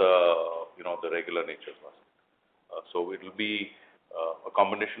 plus the regular Nature's Basket. So it will be a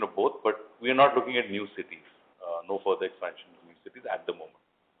combination of both, but we are not looking at new cities. No further expansion to new cities at the moment.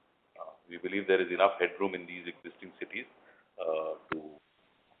 We believe there is enough headroom in these existing cities to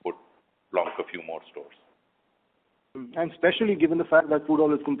plonk a few more stores. And especially given the fact that food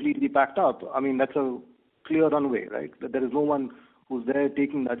hall is completely packed up, I mean, that's a clear runway, right? That there is no one who's there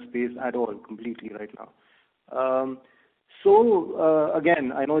taking that space at all completely right now.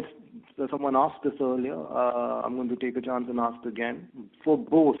 Again, I know someone asked this earlier. I'm going to take a chance and ask again. For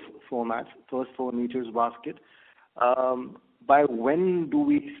both formats, first for Nature's Basket, by when do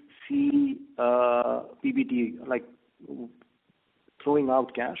we see PBT, like throwing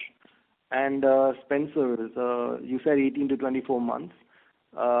out cash? And Spencer's, you said 18 to 24 months.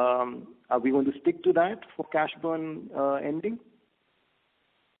 Are we going to stick to that for cash burn ending?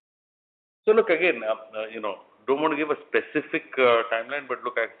 So look, again, don't want to give a specific timeline, but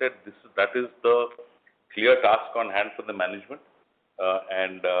look, I said that is the clear task on hand for the management.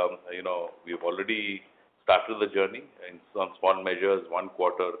 We've already started the journey on small measures. One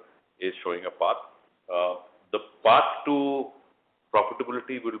quarter is showing a path. The path to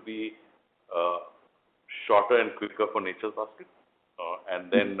profitability will be shorter and quicker for Nature's Basket,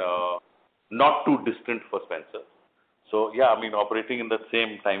 and then not too distant for Spencer. So yeah, I mean, operating in the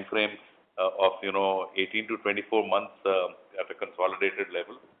same time frame of 18 to 24 months at a consolidated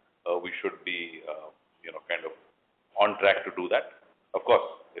level, we should be kind of on track to do that. Of course,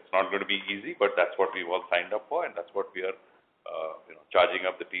 it's not going to be easy, but that's what we've all signed up for, and that's what we are charging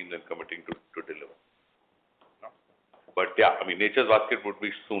up the teams and committing to deliver. But yeah, I mean, Nature's Basket would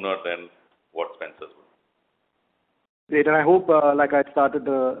be sooner than what Spencer's would. Great, and I hope, like I started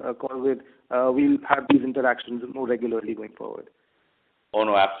the call with, we'll have these interactions more regularly going forward. Oh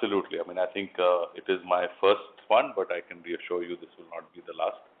no, absolutely. I mean, I think it is my first fun, but I can reassure you this will not be the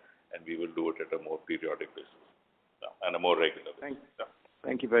last, and we will do it at a more periodic basis and a more regular basis.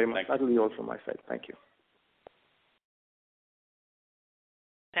 Thank you very much. That will be all from my side. Thank you.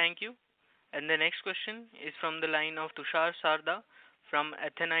 Thank you. And the next question is from the line of Tushar Sarda from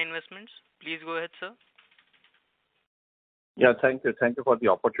Athena Investments. Please go ahead, sir. Yeah, thank you. Thank you for the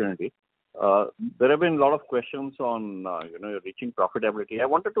opportunity. There have been a lot of questions on, reaching profitability. I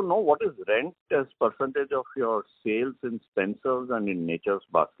wanted to know what is rent as percentage of your sales in Spencer's and in Nature's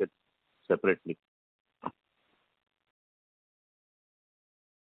Basket separately?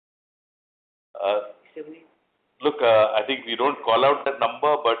 Look, I think we don't call out that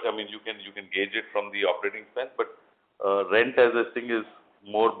number, but I mean you can gauge it from the operating expense. But rent as a thing is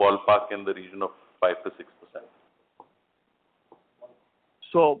more ballpark in the region of 5 to 6%.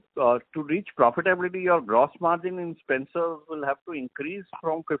 So to reach profitability, your gross margin in Spencer's will have to increase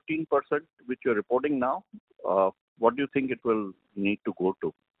from 15%, which you're reporting now. What do you think it will need to go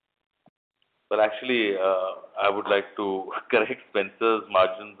to? Well, actually, I would like to correct. Spencer's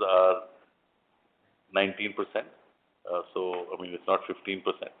margins are 19%. So, I mean, it's not 15%.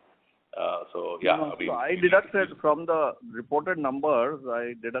 So, yeah. No, so I deducted from the reported numbers,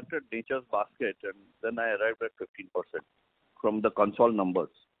 I deducted Nature's Basket, and then I arrived at 15% from the Concall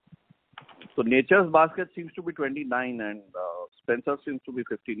numbers. So, Nature's Basket seems to be 29 and Spencer seems to be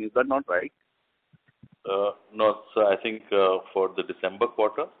 15. Is that not right? No, so I think for the December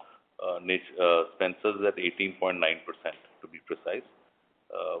quarter, Spencer's is at 18.9% to be precise,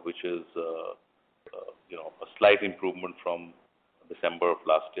 which is a slight improvement from December of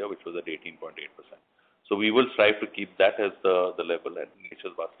last year, which was at 18.8%. So we will strive to keep that as the level, and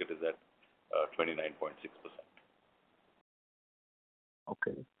Nature's Basket is at 29.6%.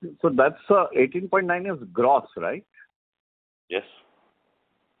 Okay. So that's 18.9 is gross, right? Yes.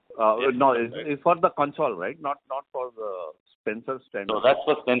 Yes. No, it's for the Concall, right? Not for the Spencer's standard. No, that's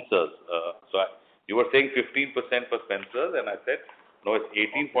for Spencer's. You were saying 15% for Spencer's, and I said, no, it's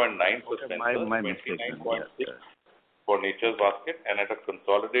 18.9% for Spencer's, 29.6% for Nature's Basket, and at a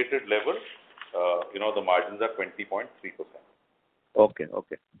consolidated level, the margins are 20.3%.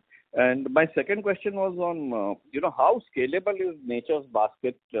 Okay. And my second question was on, how scalable is Nature's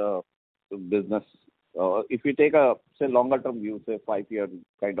Basket business? If we take a, say, longer-term view, say, 5-year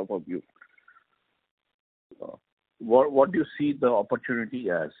kind of a view, what do you see the opportunity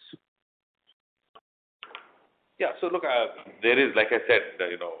as? Yeah, so look, there is, like I said, the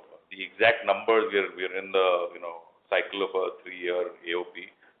exact numbers, we're in the, cycle of a 3-year AOP,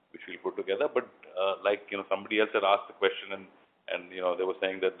 which we'll put together. But somebody else had asked the question and they were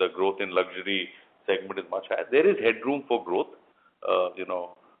saying that the growth in luxury segment is much higher. There is headroom for growth.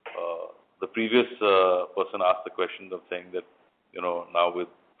 The previous person asked the question of saying that, now with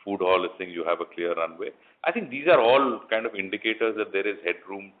food hall listing, you have a clear runway. I think these are all kind of indicators that there is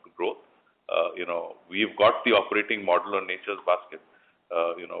headroom to growth. We've got the operating model on Nature's Basket,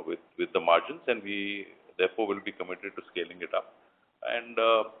 with the margins, and we therefore will be committed to scaling it up. And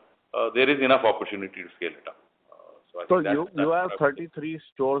there is enough opportunity to scale it up. So you have 33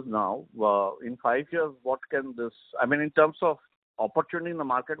 stores now. In 5 years, what can this, I mean, in terms of opportunity in the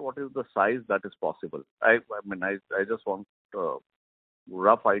market, what is the size that is possible? I just want a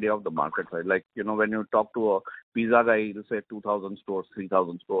rough idea of the market size. Like, when you talk to a pizza guy, he'll say 2,000 stores,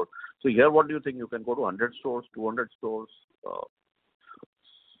 3,000 stores. So here, what do you think? You can go to 100 stores, 200 stores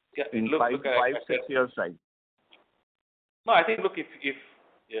in 5, 6 years' time? No, I think, look, if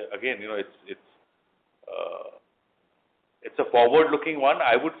again, it's a forward-looking one.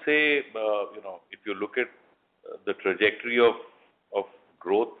 I would say, if you look at the trajectory of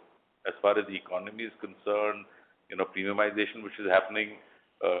growth as far as the economy is concerned, premiumization which is happening,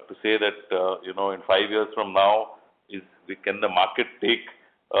 to say that, in 5 years from now, can the market take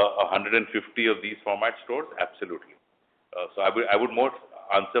 150 of these format stores? Absolutely. So I would more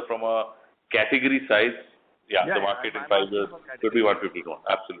answer from a category size. Yeah, the market in 5 years could be 150 stores.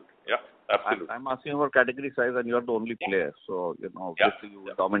 Absolutely. Yeah, absolutely. I'm asking about category size, and you are the only player. So, obviously you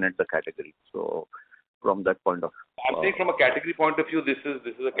will dominate the category. So, from that point of view. I'm saying from a category point of view, this is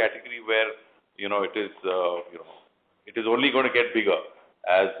a category where, it is only going to get bigger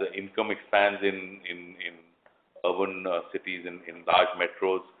as income expands in urban cities, in large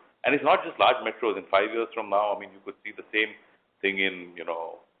metros. And it's not just large metros. In 5 years from now, I mean, you could see the same thing in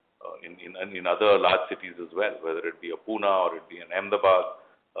other large cities as well, whether it be a Pune or it be an Ahmedabad.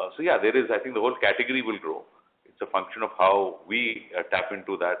 So yeah, I think the whole category will grow. It's a function of how we tap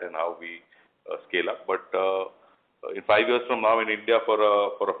into that and how we scale up. But in 5 years from now in India, for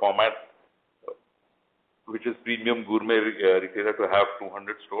a format which is premium gourmet retailer to have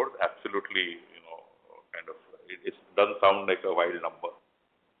 200 stores, absolutely, it doesn't sound like a wild number.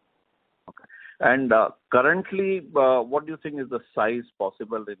 Okay. And currently, what do you think is the size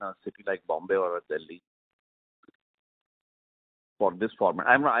possible in a city like Bombay or Delhi for this format?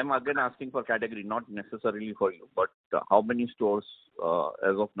 I'm again asking for category, not necessarily for you, but how many stores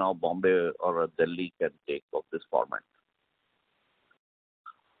as of now Bombay or Delhi can take of this format?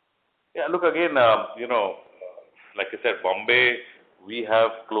 Yeah, look again, like I said, Bombay, we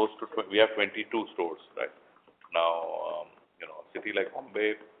have 22 stores right now. A city like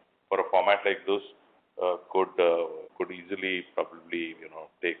Bombay, for a format like this, could easily probably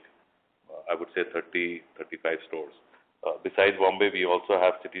take I would say 30, 35 stores. Besides Bombay, we also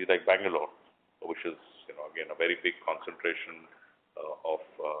have cities like Bangalore, which is again a very big concentration of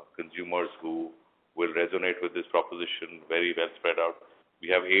consumers who will resonate with this proposition, very well spread out. We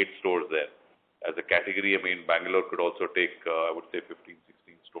have 8 stores there. As a category, I mean, Bangalore could also take, I would say, 15,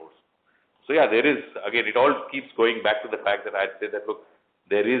 16 stores. So yeah, there is, again, it all keeps going back to the fact that I'd say that, look,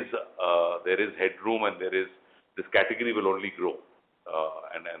 there is headroom, and this category will only grow.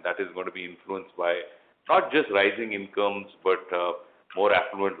 And that is going to be influenced by not just rising incomes, but more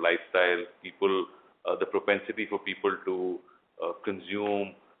affluent lifestyle, people, the propensity for people to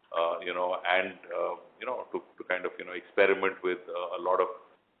consume, and to kind of experiment with a lot of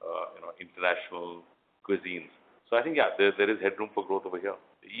international cuisines. So I think there is headroom for growth over here.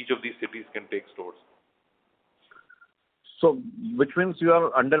 Each of these cities can take stores. So, which means you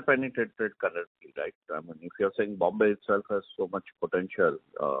are under-penetrated currently, right? I mean, if you're saying Bombay itself has so much potential,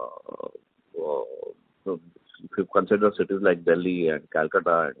 so if you consider cities like Delhi and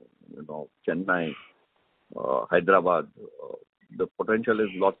Calcutta and, Chennai, Hyderabad, the potential is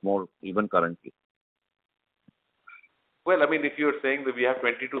a lot more even currently. Well, I mean, if you're saying that we have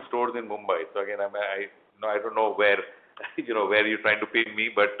 22 stores in Mumbai, so again, I don't know where, where you're trying to pin me,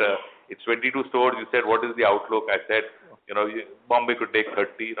 but it's 22 stores. You said, what is the outlook? I said, Bombay could take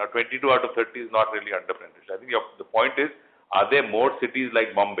 30. Now, 22 out of 30 is not really under-penetrated. I think the point is, are there more cities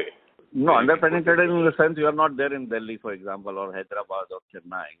like Bombay? No, under-penetrated in the sense you are not there in Delhi, for example, or Hyderabad or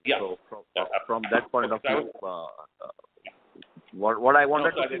Chennai. Yeah. So, from that point of view, what I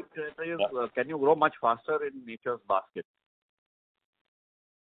wanted to say is, can you grow much faster in Nature's Basket?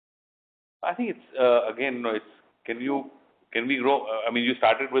 I think it's again, can we grow? I mean, you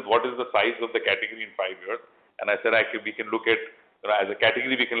started with what is the size of the category in 5 years, and I said we can look at as a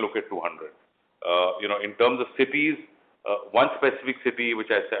category we can look at 200. In terms of cities, one specific city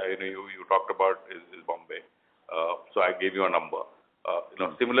which I said you talked about is Bombay. So I gave you a number.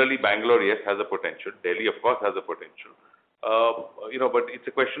 Similarly, Bangalore has a potential. Delhi, of course, has a potential. But it's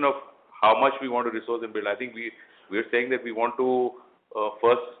a question of how much we want to resource and build. I think we're saying that we want to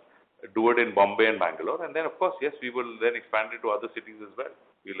first do it in Bombay and Bangalore, and then of course, yes, we will then expand it to other cities as well.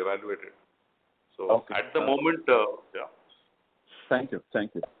 We'll evaluate it. So at the moment, yeah. Thank you.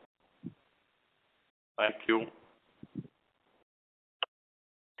 Thank you.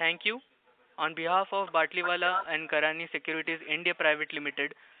 Thank you. On behalf of Batliwala and Karani Securities India Private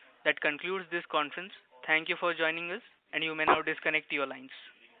Limited, that concludes this conference. Thank you for joining us, and you may now disconnect your lines.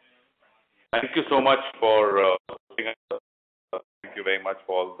 Thank you so much for thank you very much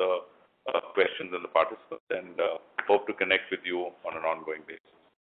for all the questions and the participants, and hope to connect with you on an ongoing basis.